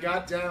And helmet. I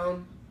got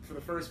down for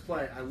the first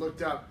play. I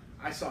looked up.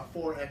 I saw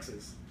 4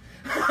 X's.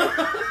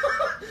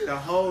 The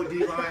whole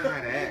D line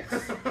had an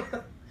X.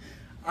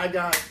 I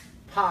got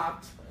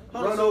popped,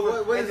 Oh, run so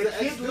over, what and is the the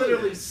kid X doing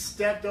literally then?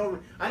 stepped over.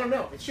 I don't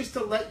know. It's just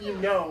to let you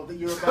know that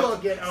you're about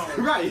to get owned.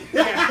 Right.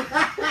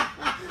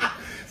 Yeah.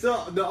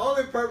 So the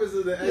only purpose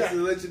of the X Yeah. is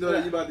to let you know Yeah. that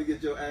you're about to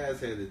get your ass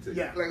handed to you.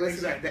 Yeah. Like,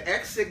 listen, Exactly. the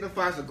X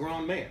signifies a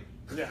grown man.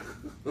 Yeah.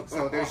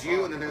 So there's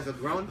you, and then there's a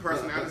grown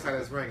person on the other side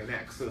that's wearing an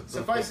X.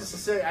 Suffice it to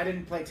say, I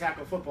didn't play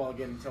tackle football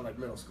again until like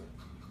middle school.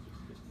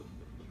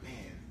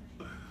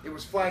 Man, It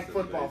was flag That's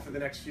football amazing. for the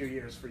next few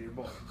years for your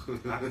boy.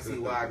 I can see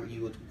why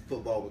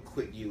football would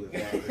quit you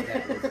if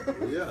that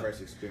was your Yeah.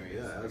 first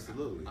experience. Yeah,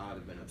 absolutely. I would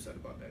have been upset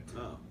about that too.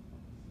 Oh.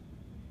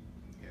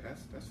 Yeah,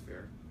 that's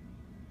fair.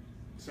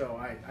 So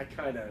I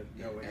kind of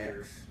know what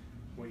X.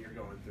 you're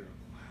going through.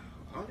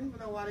 I don't even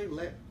know why they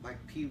let like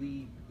Pee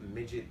Wee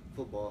midget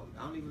football.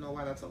 I don't even know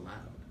why that's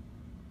allowed.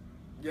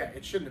 Yeah,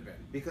 it shouldn't have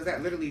been. Because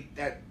that literally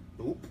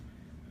oop.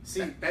 See,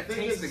 That thing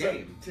taints is the that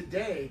game.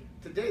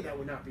 Today that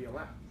would not be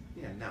allowed.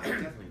 Yeah, no,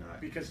 definitely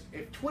not. Because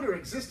if Twitter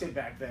existed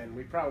back then,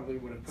 we probably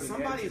would have put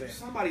an end to that.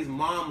 Somebody's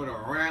mom would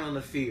have ran on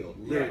the field,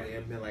 literally,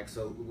 and been like,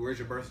 "So, where's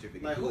your birth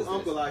certificate? Like, Who who is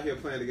uncle this?" out here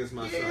playing against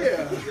my son?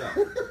 Yeah.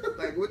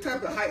 Like, what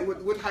type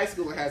of what high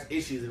schooler has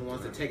issues and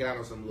wants to take it out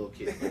on some little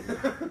kid?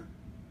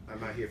 I'm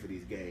not here for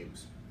these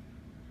games.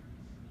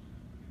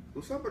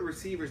 What's up with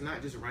receivers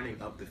not just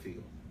running up the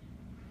field?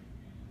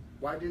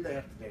 Why do they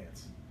have to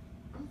dance?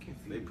 I'm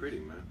confused. They pretty,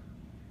 man.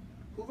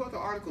 Who wrote the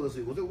article this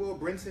week? Was it Will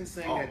Brinson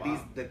saying Oh, that wow.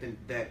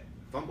 that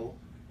fumble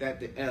that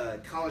the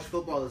college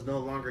football is no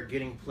longer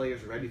getting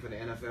players ready for the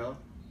NFL?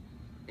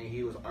 And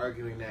he was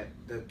arguing that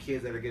the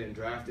kids that are getting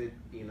drafted,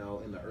 you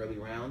know, in the early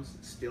rounds,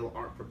 still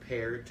aren't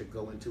prepared to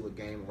go into a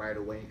game right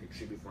away and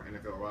contribute for an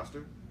NFL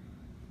roster.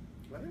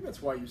 I think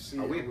that's why you see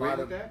Are we a agreeing lot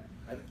with of that?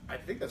 I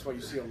think that's why you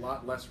see a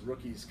lot less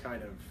rookies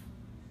kind of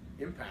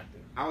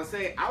impacted. I would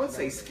say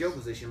Nowadays. skill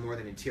position more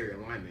than interior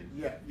lineman.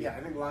 Yeah,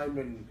 I think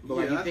linemen. But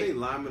like, Yeah, you I think- think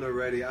linemen are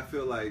ready. I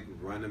feel like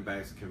running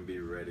backs can be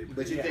ready.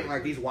 But you Yeah. think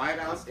like these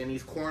wideouts and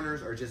these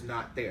corners are just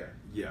not there.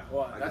 Yeah.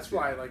 Well, I can that's see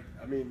why, that. like,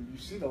 I mean, you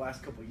see the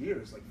last couple of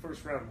years, like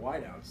first round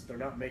wideouts, they're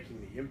not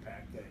making the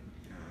impact that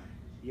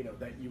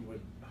that you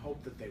would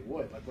hope that they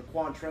would. Like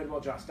Laquan Treadwell,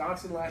 Josh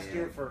Dotson last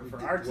year for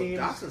our team.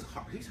 Dawson's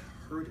he's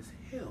hurt as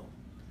hell.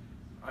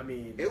 I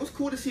mean, It was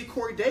cool to see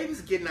Corey Davis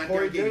getting out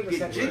Corey there and Davis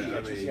getting had jiggy.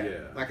 I good mean, yeah. yeah.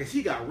 Like, 'cause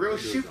he got real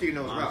He was shifty in a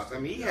those monster. routes. I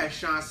mean, he had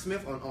Sean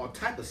Smith on all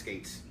type of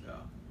skates. Yeah.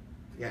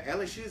 Yeah,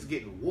 LSU's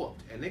getting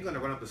whooped, and they're going to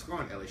run up the score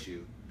on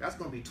LSU. That's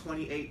going to be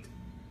 27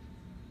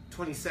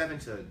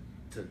 to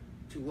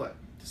what?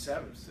 to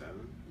 7. 7.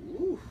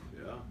 Ooh.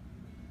 Yeah.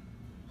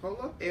 Hold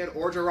up. Ed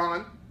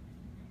Orgeron.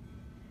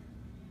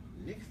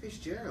 Nick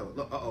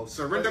Fitzgerald.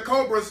 Surrender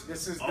Cobras.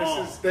 This is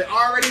they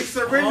already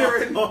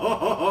surrendering.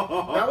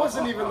 Oh. That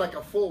wasn't even like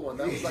a full one.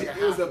 That was like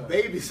It was a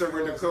baby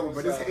Surrender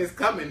Cobra, but it's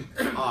coming.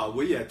 Oh,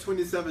 well, yeah,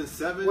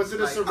 27-7. Was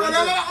it a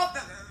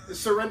surrender?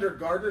 Surrender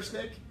garter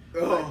snake?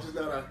 Oh. Like, just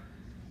not a,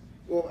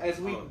 Well, as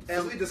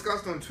we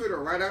discussed on Twitter,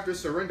 right after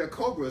Surrender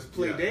Cobras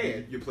play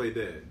dead. You play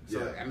dead. So,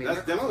 Yeah. I mean,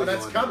 that's definitely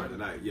that's going coming down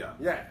tonight. Yeah.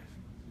 yeah.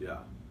 Yeah.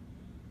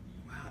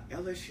 Wow,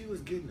 LSU is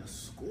getting a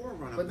score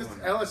run But up this on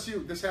them.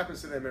 LSU, this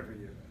happens to them every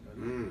year.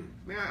 Mm.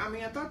 Man, I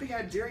mean, I thought they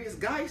had Jarius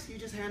Geis. You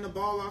just hand the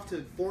ball off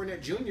to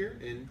Fournette Jr.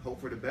 and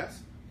hope for the best.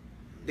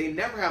 They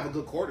never have a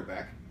good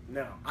quarterback.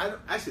 No, I don't.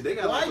 Actually, they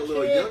got Why like a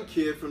little can't- young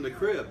kid from the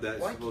crib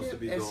that's Why supposed to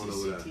be can't going over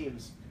SEC there.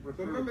 teams But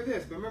recruit?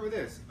 remember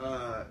this.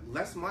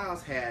 Les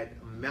Miles had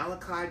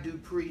Malachi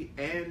Dupree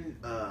and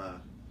Yeah,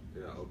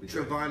 OBJ.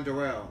 Trevon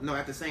Durrell. No,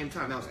 at the same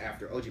time. That was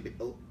after.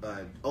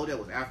 Odell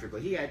was after.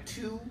 But he had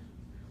 2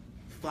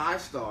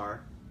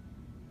 5-star,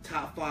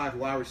 top 5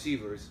 wide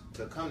receivers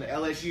to come to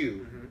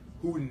LSU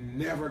who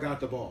never got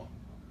the ball.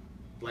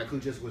 Like, who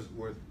just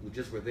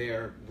were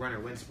there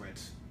running wind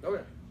sprints.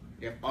 Okay.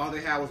 If all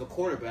they had was a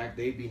quarterback,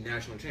 they'd be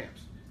national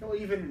champs. Well,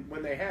 even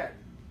when they had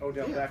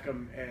Odell Yeah.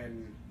 Beckham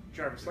and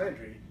Jarvis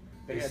Landry,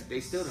 They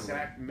still didn't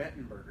Zach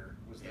Mettenberger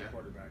was their Yeah.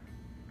 quarterback.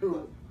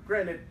 Who,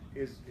 granted,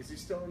 is he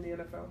still in the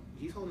NFL?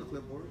 He's holding the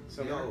clipboard.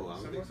 Somewhere? No, I don't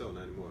Somewhere? think so,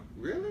 not anymore.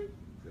 Really?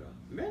 Yeah.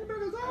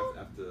 Mettenberger's gone?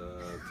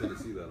 After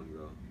Tennessee let him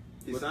go.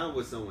 He signed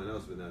with someone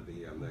else, but I think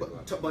he got let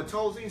go. But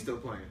Tolzien's still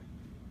playing.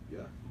 Yeah.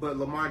 But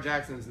Lamar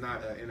Jackson's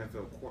not an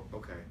NFL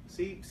Okay.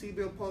 See,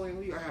 Bill Pauline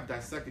Lee, I have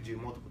dissected you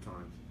multiple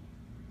times.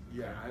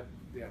 Yeah,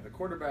 the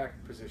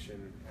quarterback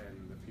position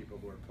and the people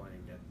who are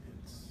playing it.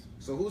 It's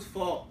So whose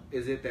fault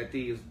is it that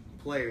these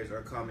players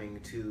are coming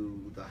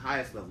to the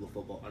highest level of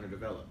football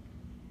underdeveloped?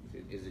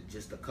 Is it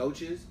just the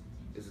coaches?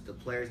 Is it the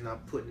players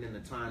not putting in the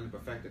time to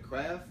perfect the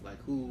craft?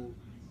 Like, who?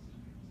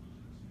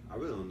 I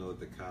really don't know what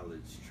the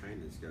college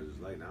training schedule is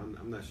like now.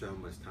 I'm not sure how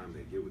much time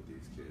they get with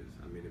these kids.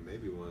 I mean, it may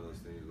be one of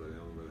those things where they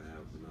don't really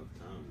have enough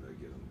time to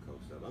get them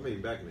coached up. I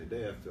mean, back in the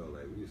day, I felt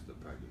like we used to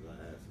practice our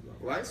asses off.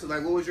 Right. So,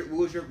 like, what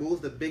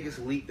was the biggest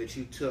leap that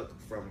you took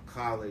from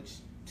college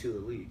to the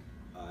league?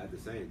 At the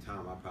same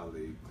time, I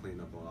probably cleaned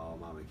up on all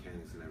my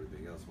mechanics and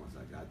everything else once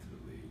I got to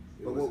the league.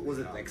 But what was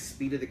it, like,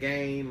 speed of the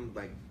game,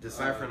 like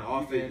deciphering You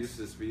get offense? used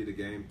to speed of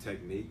the game,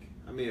 technique.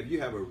 I mean, if you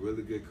have a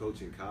really good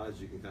coach in college,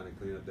 you can kind of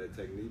clean up that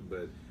technique.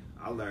 But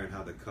I learned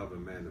how to cover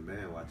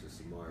man-to-man watching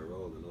Samari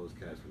Roll and those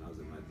cats when I was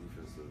in my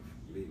defensive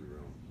meeting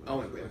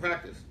room. In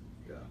practice?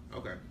 Yeah.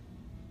 Okay.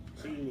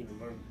 so you didn't even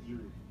learn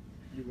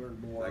you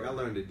learned more. Like, I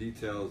learned the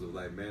details of,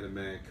 like,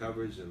 man-to-man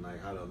coverage and, like,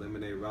 how to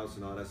eliminate routes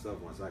and all that stuff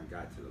once I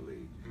got to the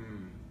league.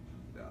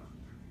 Yeah.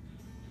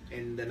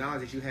 And the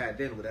knowledge that you had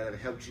then, would that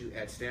have helped you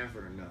at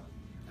Stanford or no?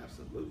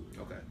 Absolutely.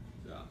 Okay.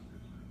 Yeah.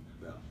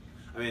 Yeah.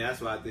 I mean, that's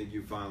why I think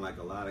you find, like,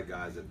 a lot of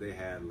guys, if they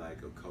had, like,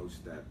 a coach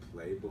that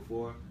played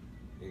before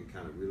and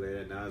kind of relay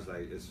that. Now it's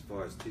like, as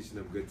far as teaching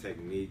them good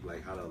technique,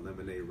 like how to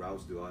eliminate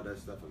routes, do all that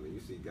stuff. I mean, you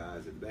see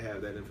guys, if they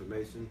have that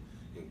information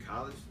in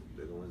college,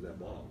 they're the ones that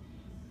ball.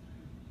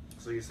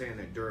 So you're saying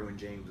that Derwin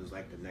James is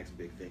like the next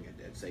big thing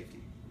at safety?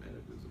 Man,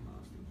 that dude's a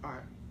monster. All right.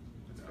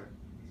 That's fair.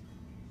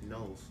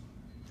 Knowles.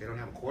 They don't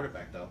have a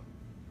quarterback, though.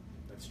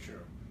 That's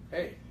true.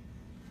 Hey,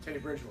 Teddy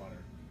Bridgewater.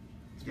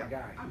 He's my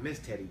guy. I miss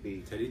Teddy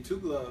B. Teddy, 2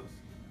 gloves.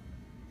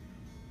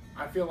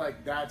 I feel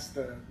like that's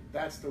the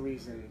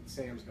reason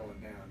Sam's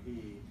going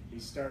down.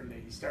 He's starting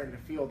to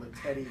feel the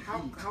Teddy How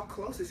heat.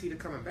 close is he to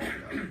coming back,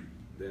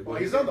 though? Well,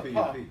 he's on the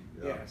pup. PUP.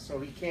 Yeah, so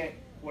he can't.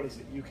 What is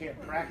it? You can't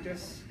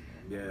practice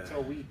Yeah.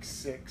 until week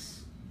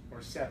 6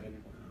 or 7, and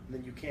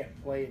then you can't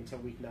play until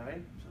week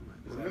 9.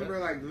 Is that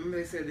Remember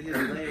they said that his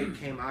leg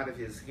came out of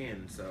his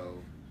hand. So,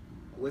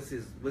 what's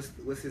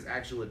his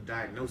actual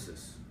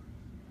diagnosis?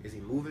 Is he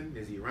moving?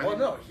 Is he running? Well,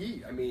 no,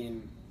 he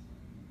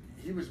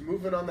was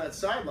moving on that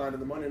sideline in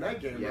the Monday night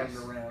game, Yes.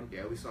 running around.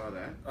 Yeah, we saw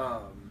that.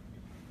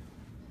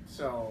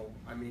 So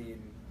I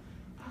mean,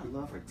 I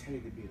love for Teddy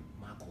to be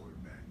my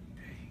quarterback.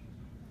 Dang.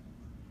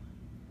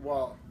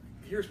 well,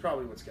 here's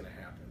probably what's going to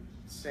happen.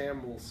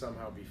 Sam will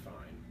somehow be fine.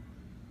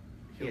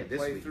 Yeah,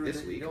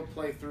 this week. He'll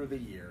play through the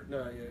year.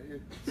 No,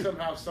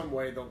 somehow, some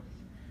way they'll.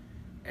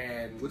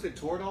 And Was it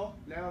Toradol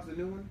now is the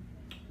new one?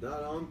 No,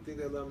 I don't think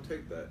they let him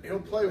take that. he'll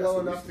play That's well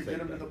what we enough should to get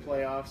take him to the that.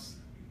 playoffs.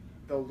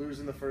 They'll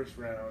lose in the first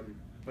round,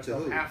 but To they'll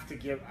who? have to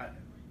give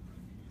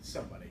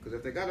somebody. Because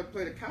if they got to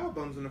play the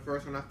Cowboys in the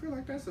first one, I feel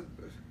like that's a.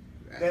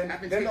 Then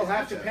they'll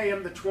have to matchup. pay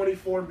him the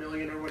 $24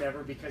 million or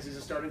whatever because he's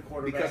a starting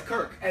quarterback. Because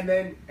Kirk. And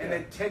then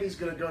Teddy's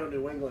going to go to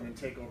New England and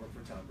take over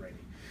for Tom Brady,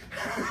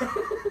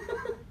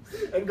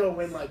 and go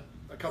win like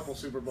a couple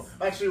Super Bowls.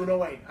 Actually, no,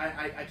 wait,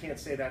 I can't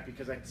say that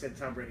because I said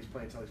Tom Brady's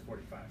playing until he's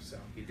 45. So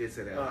He did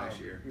say that last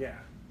year. Yeah.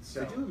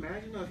 So Could you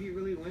imagine if he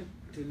really went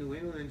to New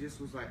England and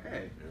just was like,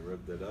 "Hey, And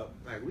ripped it up.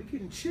 like we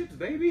getting chips,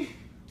 baby."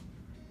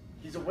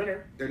 He's a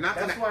winner.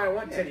 That's why I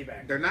want Teddy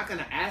back. They're not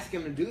gonna ask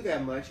him to do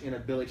that much in a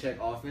Belichick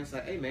offense.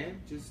 Like, hey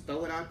man, just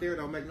throw it out there.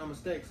 Don't make no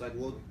mistakes. Like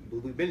what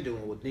we've been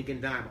doing with Nick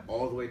and Dime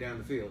all the way down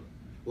the field.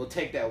 We'll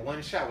take that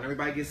one shot when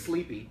everybody gets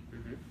sleepy.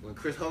 When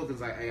Chris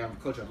Hogan's like, hey, I'm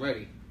coach, I'm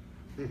ready.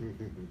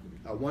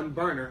 One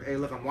burner. Hey,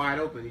 look, I'm wide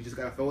open. You just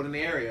gotta throw it in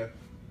the area.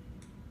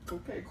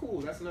 Okay,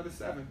 cool. That's another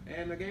 7,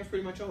 and the game's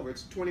pretty much over.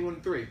 It's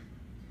 21-3.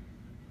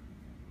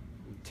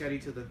 Teddy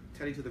to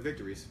the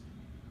victories.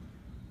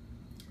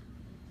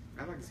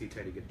 I'd like to see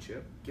Teddy get a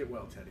chip. Get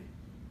well, Teddy.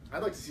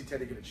 I'd like to see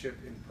Teddy get a chip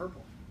in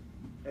purple,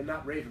 and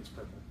not Ravens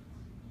purple.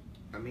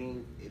 I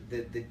mean,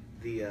 the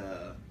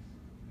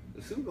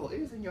Super Bowl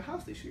is in your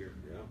house this year.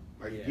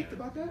 Yeah. Are you geeked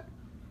about that?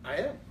 I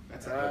am.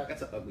 That's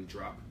an ugly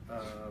drop.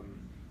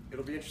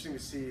 It'll be interesting to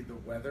see the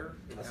weather.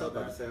 I was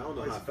about to say, I don't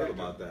know how I feel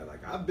about that.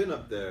 Like, I've been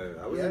up there.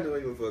 I was in New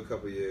England for a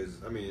couple of years.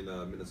 I mean,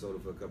 Minnesota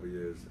for a couple of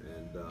years,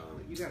 and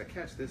you got to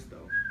catch this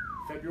though.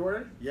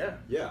 February? Yeah.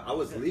 Yeah, I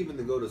was leaving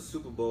to go to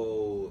Super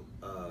Bowl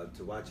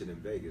to watch it in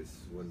Vegas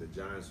when the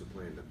Giants were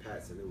playing the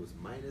Pats, and it was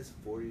minus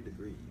 40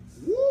 degrees.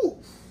 Woo!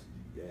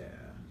 Yeah,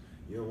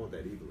 you don't want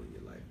that evil in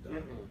your life,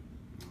 dog.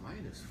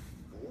 Minus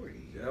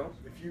 40. You know,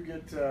 if you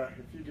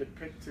get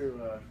picked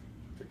to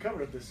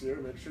cover it this year,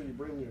 make sure you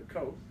bring your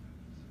coat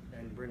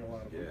and bring a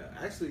lot of. Yeah,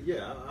 actually,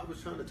 I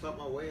was trying to talk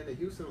my way into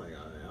Houston. Like,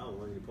 I don't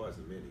want any parts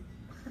of Minnie.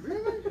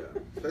 Really?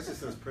 Yeah, especially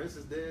since Prince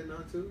is dead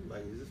now too.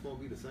 Like, it just won't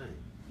be the same.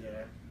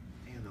 Yeah.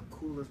 And the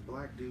coolest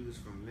black dudes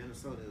from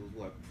Minnesota was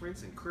what?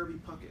 Prince and Kirby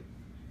Puckett.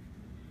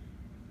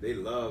 They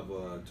love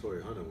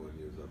Torrey Hunter when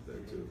he was up there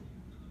too.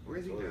 Where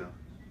is he now?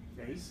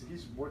 Yeah,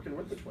 he's working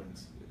with the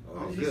Twins.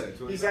 Oh, he's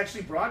good. He's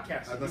actually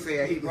broadcasting. I was gonna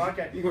say he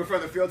went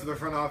from the field to the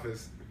front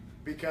office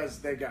because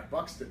they got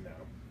Buxton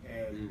now,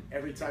 and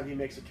every time he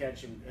makes a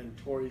catch and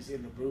Torrey's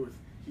in the booth,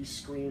 he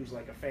screams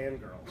like a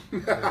fangirl.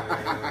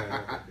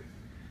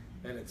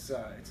 And it's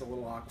a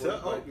little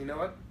awkward, but you know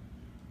what?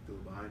 Do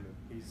it behind him.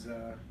 He's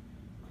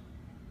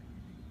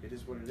it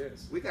is what it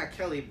is. We got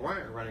Kelly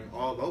Bryant running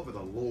all over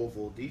the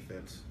Louisville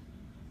defense.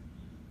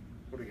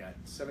 What do we got?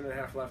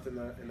 7.5 left in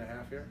the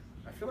half here.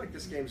 I feel like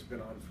this game's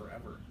been on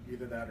forever.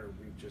 Either that or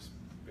we've just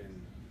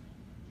been.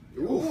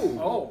 Ooh!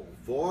 Oh,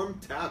 form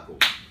tackle.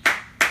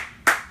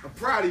 I'm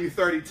proud of you,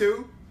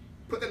 32.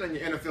 Put that on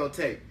your NFL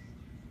tape.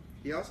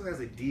 He also has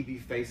a DB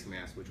face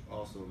mask, which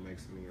also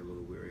makes me a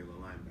little weary of a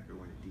linebacker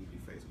wearing a DB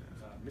face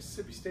mask.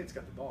 Mississippi State's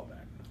got the ball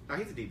back. Oh,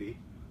 he's a DB.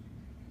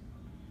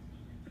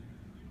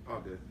 All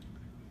good.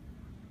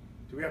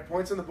 Do we have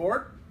points on the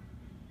board?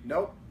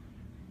 Nope.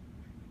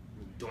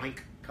 Doink.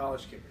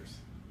 College kickers.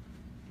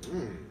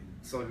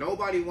 So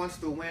nobody wants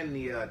to win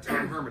the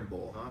Tom Herman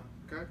Bowl, huh?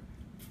 Okay.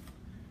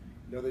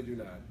 No, they do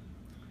not.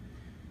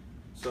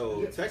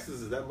 So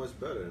Texas is that much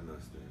better than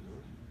us then,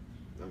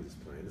 huh? I'm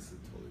just playing. This is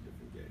a totally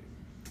different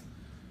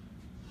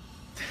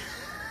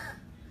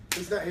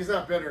game. He's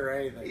not bitter or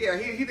anything. Yeah,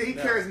 he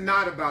cares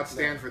not about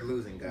Stanford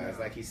losing, guys,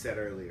 like he said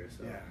earlier.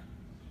 So. Yeah,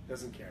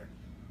 doesn't care.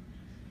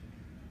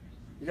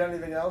 You got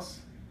anything else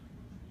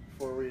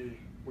before we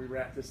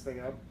wrap this thing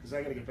up? Because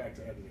I got to get back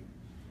to editing.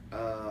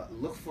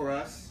 Look for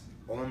us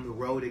on the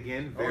road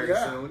again very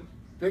soon.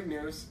 Big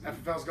news.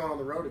 FFL's going on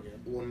the road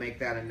again. We'll make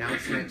that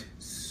announcement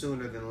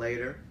sooner than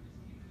later,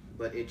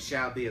 but it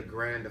shall be a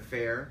grand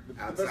affair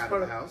outside of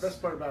the house. The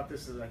best part about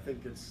this is I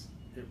think it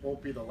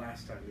won't be the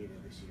last time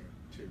meeting this year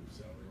too.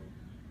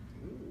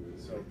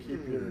 So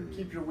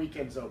keep your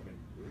weekends open.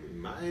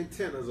 My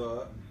antennas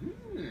are up.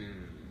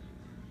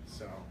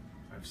 So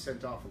I've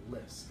sent off a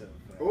list of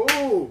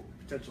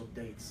potential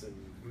dates and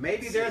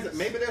maybe there's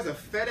a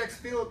FedEx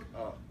Field.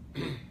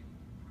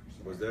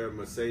 Was there a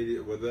Mercedes?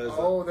 There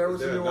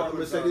was a New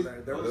Orleans on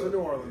there. There was a New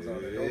Orleans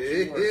on there. Don't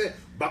you worry.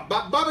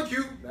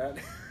 Barbecue.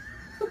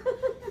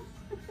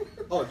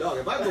 Oh, dog!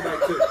 If I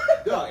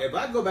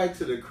go back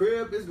to the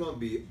crib, it's gonna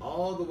be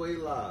all the way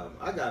live.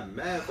 I got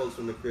mad folks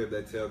from the crib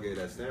that tailgate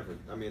at Stanford.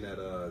 I mean, at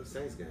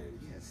Saints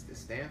games. Yes, the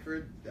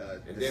Stanford,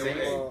 and the then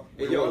Saints,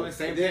 New Orleans,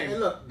 same thing. And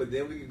look, but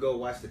then we could go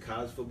watch the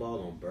college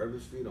football on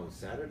Bourbon Street on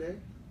Saturday.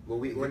 Well,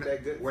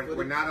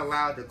 we're not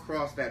allowed to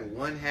cross that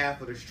one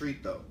half of the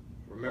street though.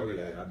 Remember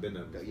that. I've been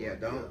there before. Yeah,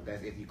 don't.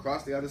 That's, if you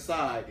cross the other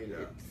side,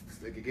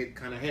 it could get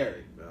kind of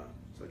hairy. Yeah.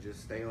 So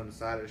just stay on the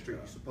side of the street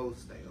you're supposed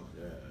to stay on.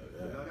 Yeah.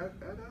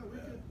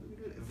 We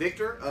good.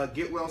 Victor,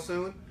 get well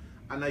soon.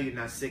 I know you're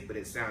not sick, but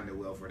it sounded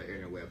well for the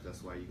interwebs.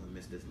 That's why you're gonna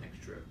miss this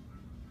next trip.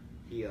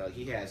 He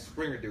has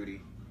Springer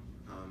duty.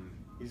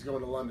 He's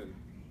going to London.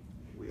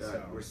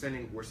 We're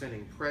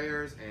sending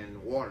prayers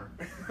and water,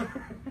 so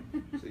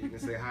you can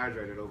stay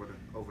hydrated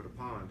over the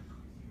pond.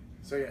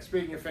 So yeah,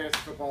 speaking of Fantasy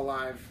Football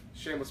Live,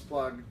 shameless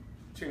plug,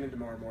 tune in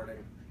tomorrow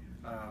morning.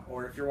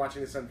 Or if you're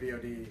watching this on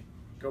VOD,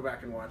 go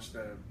back and watch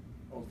the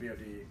old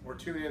VOD. Or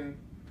tune in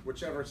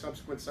whichever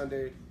subsequent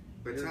Sunday.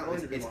 But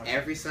it's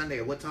every Sunday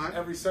at what time?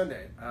 Every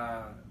Sunday.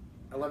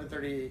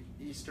 11:30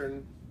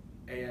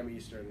 a.m.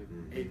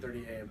 Eastern,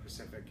 8:30 a.m.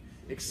 Pacific.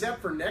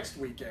 Except for next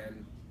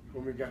weekend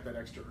when we've got that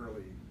extra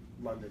early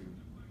London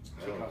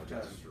kickoff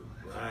time.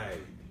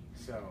 Right.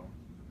 So.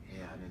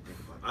 Yeah, I didn't think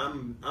about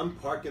that. I'm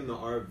parking the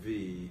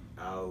RV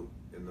out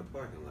in the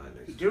parking lot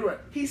next year. Do it.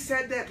 He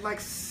said that like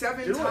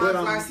 7 Do it. times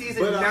last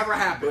season. Never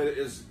happened. But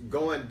it's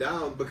going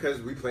down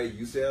because we play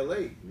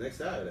UCLA next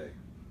Saturday.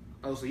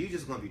 Oh, so you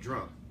just gonna be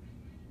drunk?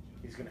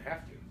 He's gonna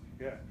have to.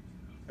 Yeah.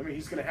 I mean,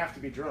 he's gonna have to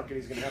be drunk, and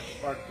he's gonna have to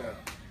park the.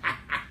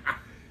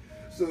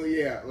 So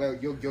yeah, well,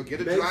 you'll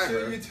get a Make driver.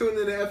 sure you tune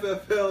in to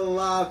FFL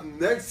Live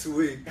next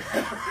week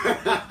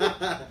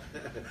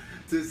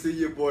to see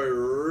your boy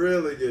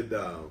really get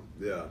down.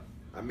 Yeah.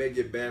 I may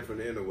get banned from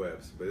the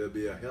interwebs, but it'll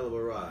be a hell of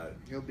a ride.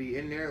 He'll be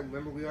in there.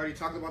 Remember, we already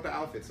talked about the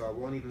outfit, so I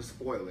won't even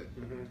spoil it.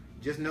 Mm-hmm.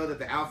 Just know that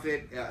the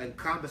outfit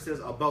encompasses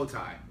a bow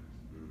tie.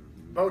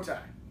 Bow tie.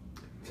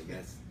 And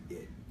that's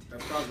it.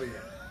 That's probably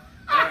it.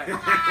 All right.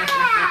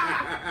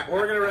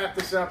 Well, we're going to wrap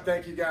this up.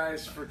 Thank you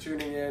guys for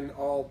tuning in,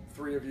 all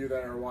 3 of you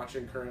that are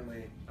watching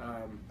currently.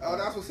 Oh,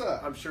 that's what's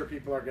up. I'm sure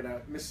people are going to...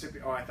 Mississippi...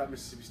 Oh, I thought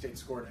Mississippi State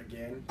scored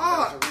again.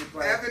 Oh, That was a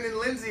replay. Evan and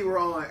Lindsay were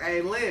on.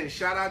 Hey, Lynn,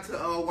 shout out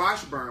to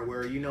Washburn,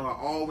 where, it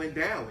all went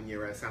down when you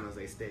were at San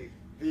Jose State.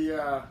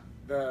 The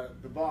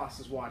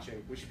boss is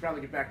watching. We should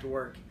probably get back to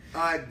work.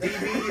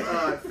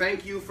 DB,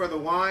 thank you for the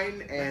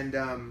wine,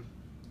 and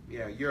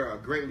yeah, you're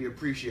greatly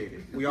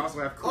appreciated. We also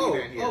have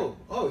Cleveland here.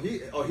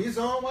 He's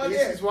on one?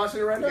 He's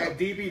watching it right now. Yeah,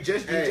 DB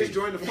just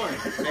joined the fun.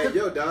 Hey,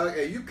 yo, dog.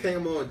 Hey, you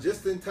came on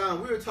just in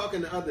time. We were talking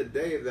the other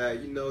day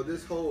that,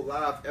 this whole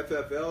live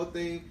FFL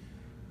thing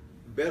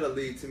better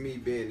lead to me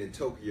being in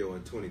Tokyo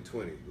in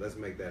 2020. Let's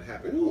make that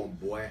happen,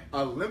 homeboy.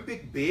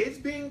 Olympic bids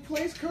being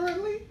placed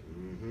currently?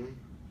 Mm-hmm.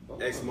 Oh.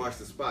 X marks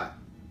the spot.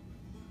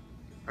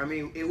 I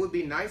mean, it would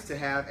be nice to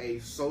have a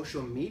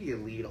social media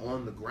lead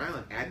on the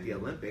ground at the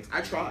Olympics.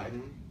 I tried.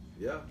 Mm-hmm.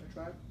 Yeah. I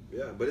tried.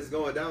 Yeah, but it's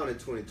going down in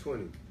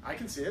 2020. I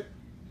can see it.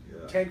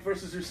 Yeah. Tank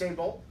versus Usain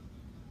Bolt.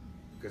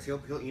 Because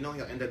he'll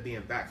end up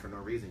being back for no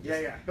reason.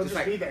 Yeah. He'll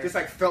just be there. Just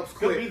like Phelps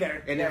quit. He'll be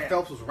there. And then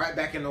Phelps was right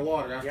back in the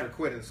water after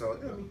quitting. So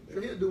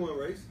He'll do one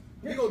race.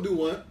 He's going to do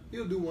one.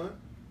 He'll do one.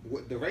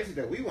 The races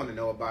that we want to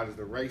know about is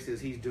the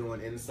races he's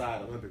doing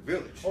inside Olympic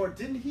Village. Or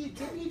didn't he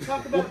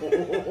talk about?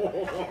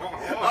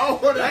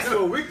 That's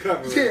what we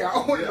covered. Yeah,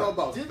 I want to know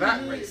about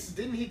that race.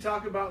 Didn't he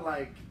talk about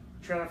like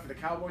trying out for the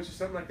Cowboys or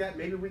something like that?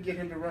 Maybe we get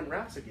him to run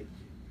routes again.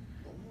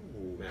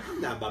 Man,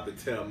 I'm not about to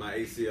tell my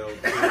ACL.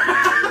 What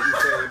you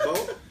saying,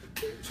 Bo?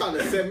 Trying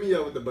to set me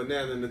up with the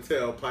banana in the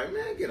tailpipe.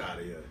 Man, get out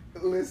of here.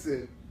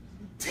 Listen,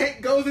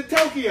 Tank goes to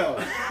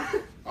Tokyo.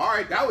 All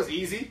right, that was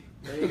easy.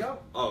 There you go.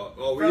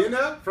 Oh, we in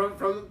there? From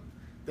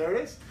there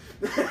it is.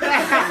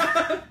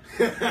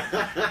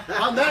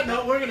 On that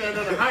note, we're gonna end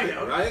on a high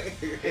note, right?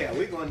 Yeah,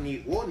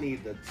 we'll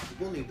need the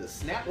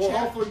Snapchat. We'll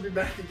hopefully be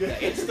back the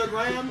again.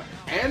 Instagram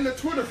and the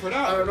Twitter for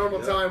that. Our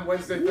normal time,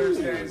 Wednesday,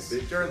 Thursdays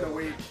during the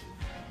week.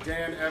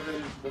 Dan,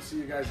 Evan, we'll see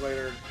you guys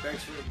later.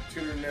 Thanks for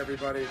tuning in,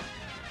 everybody.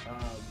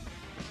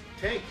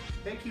 Tank,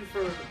 thank you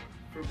for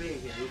being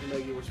here, even though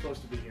you were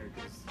supposed to be here,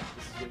 because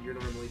this is what you're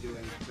normally doing.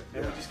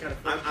 And we just kind of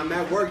I'm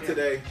at work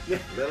today. Yeah.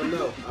 Let them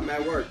know. I'm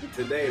at work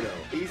today,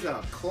 though. He's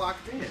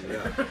clocked in.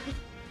 Yeah.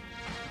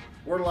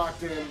 We're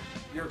locked in.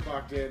 You're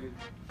clocked in.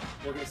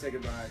 We're going to say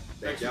goodbye.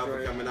 Thank y'all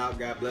for coming out.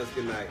 God bless.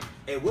 Good night.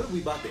 And what are we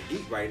about to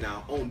eat right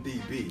now on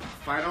DB?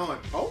 Fight on.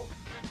 Oh.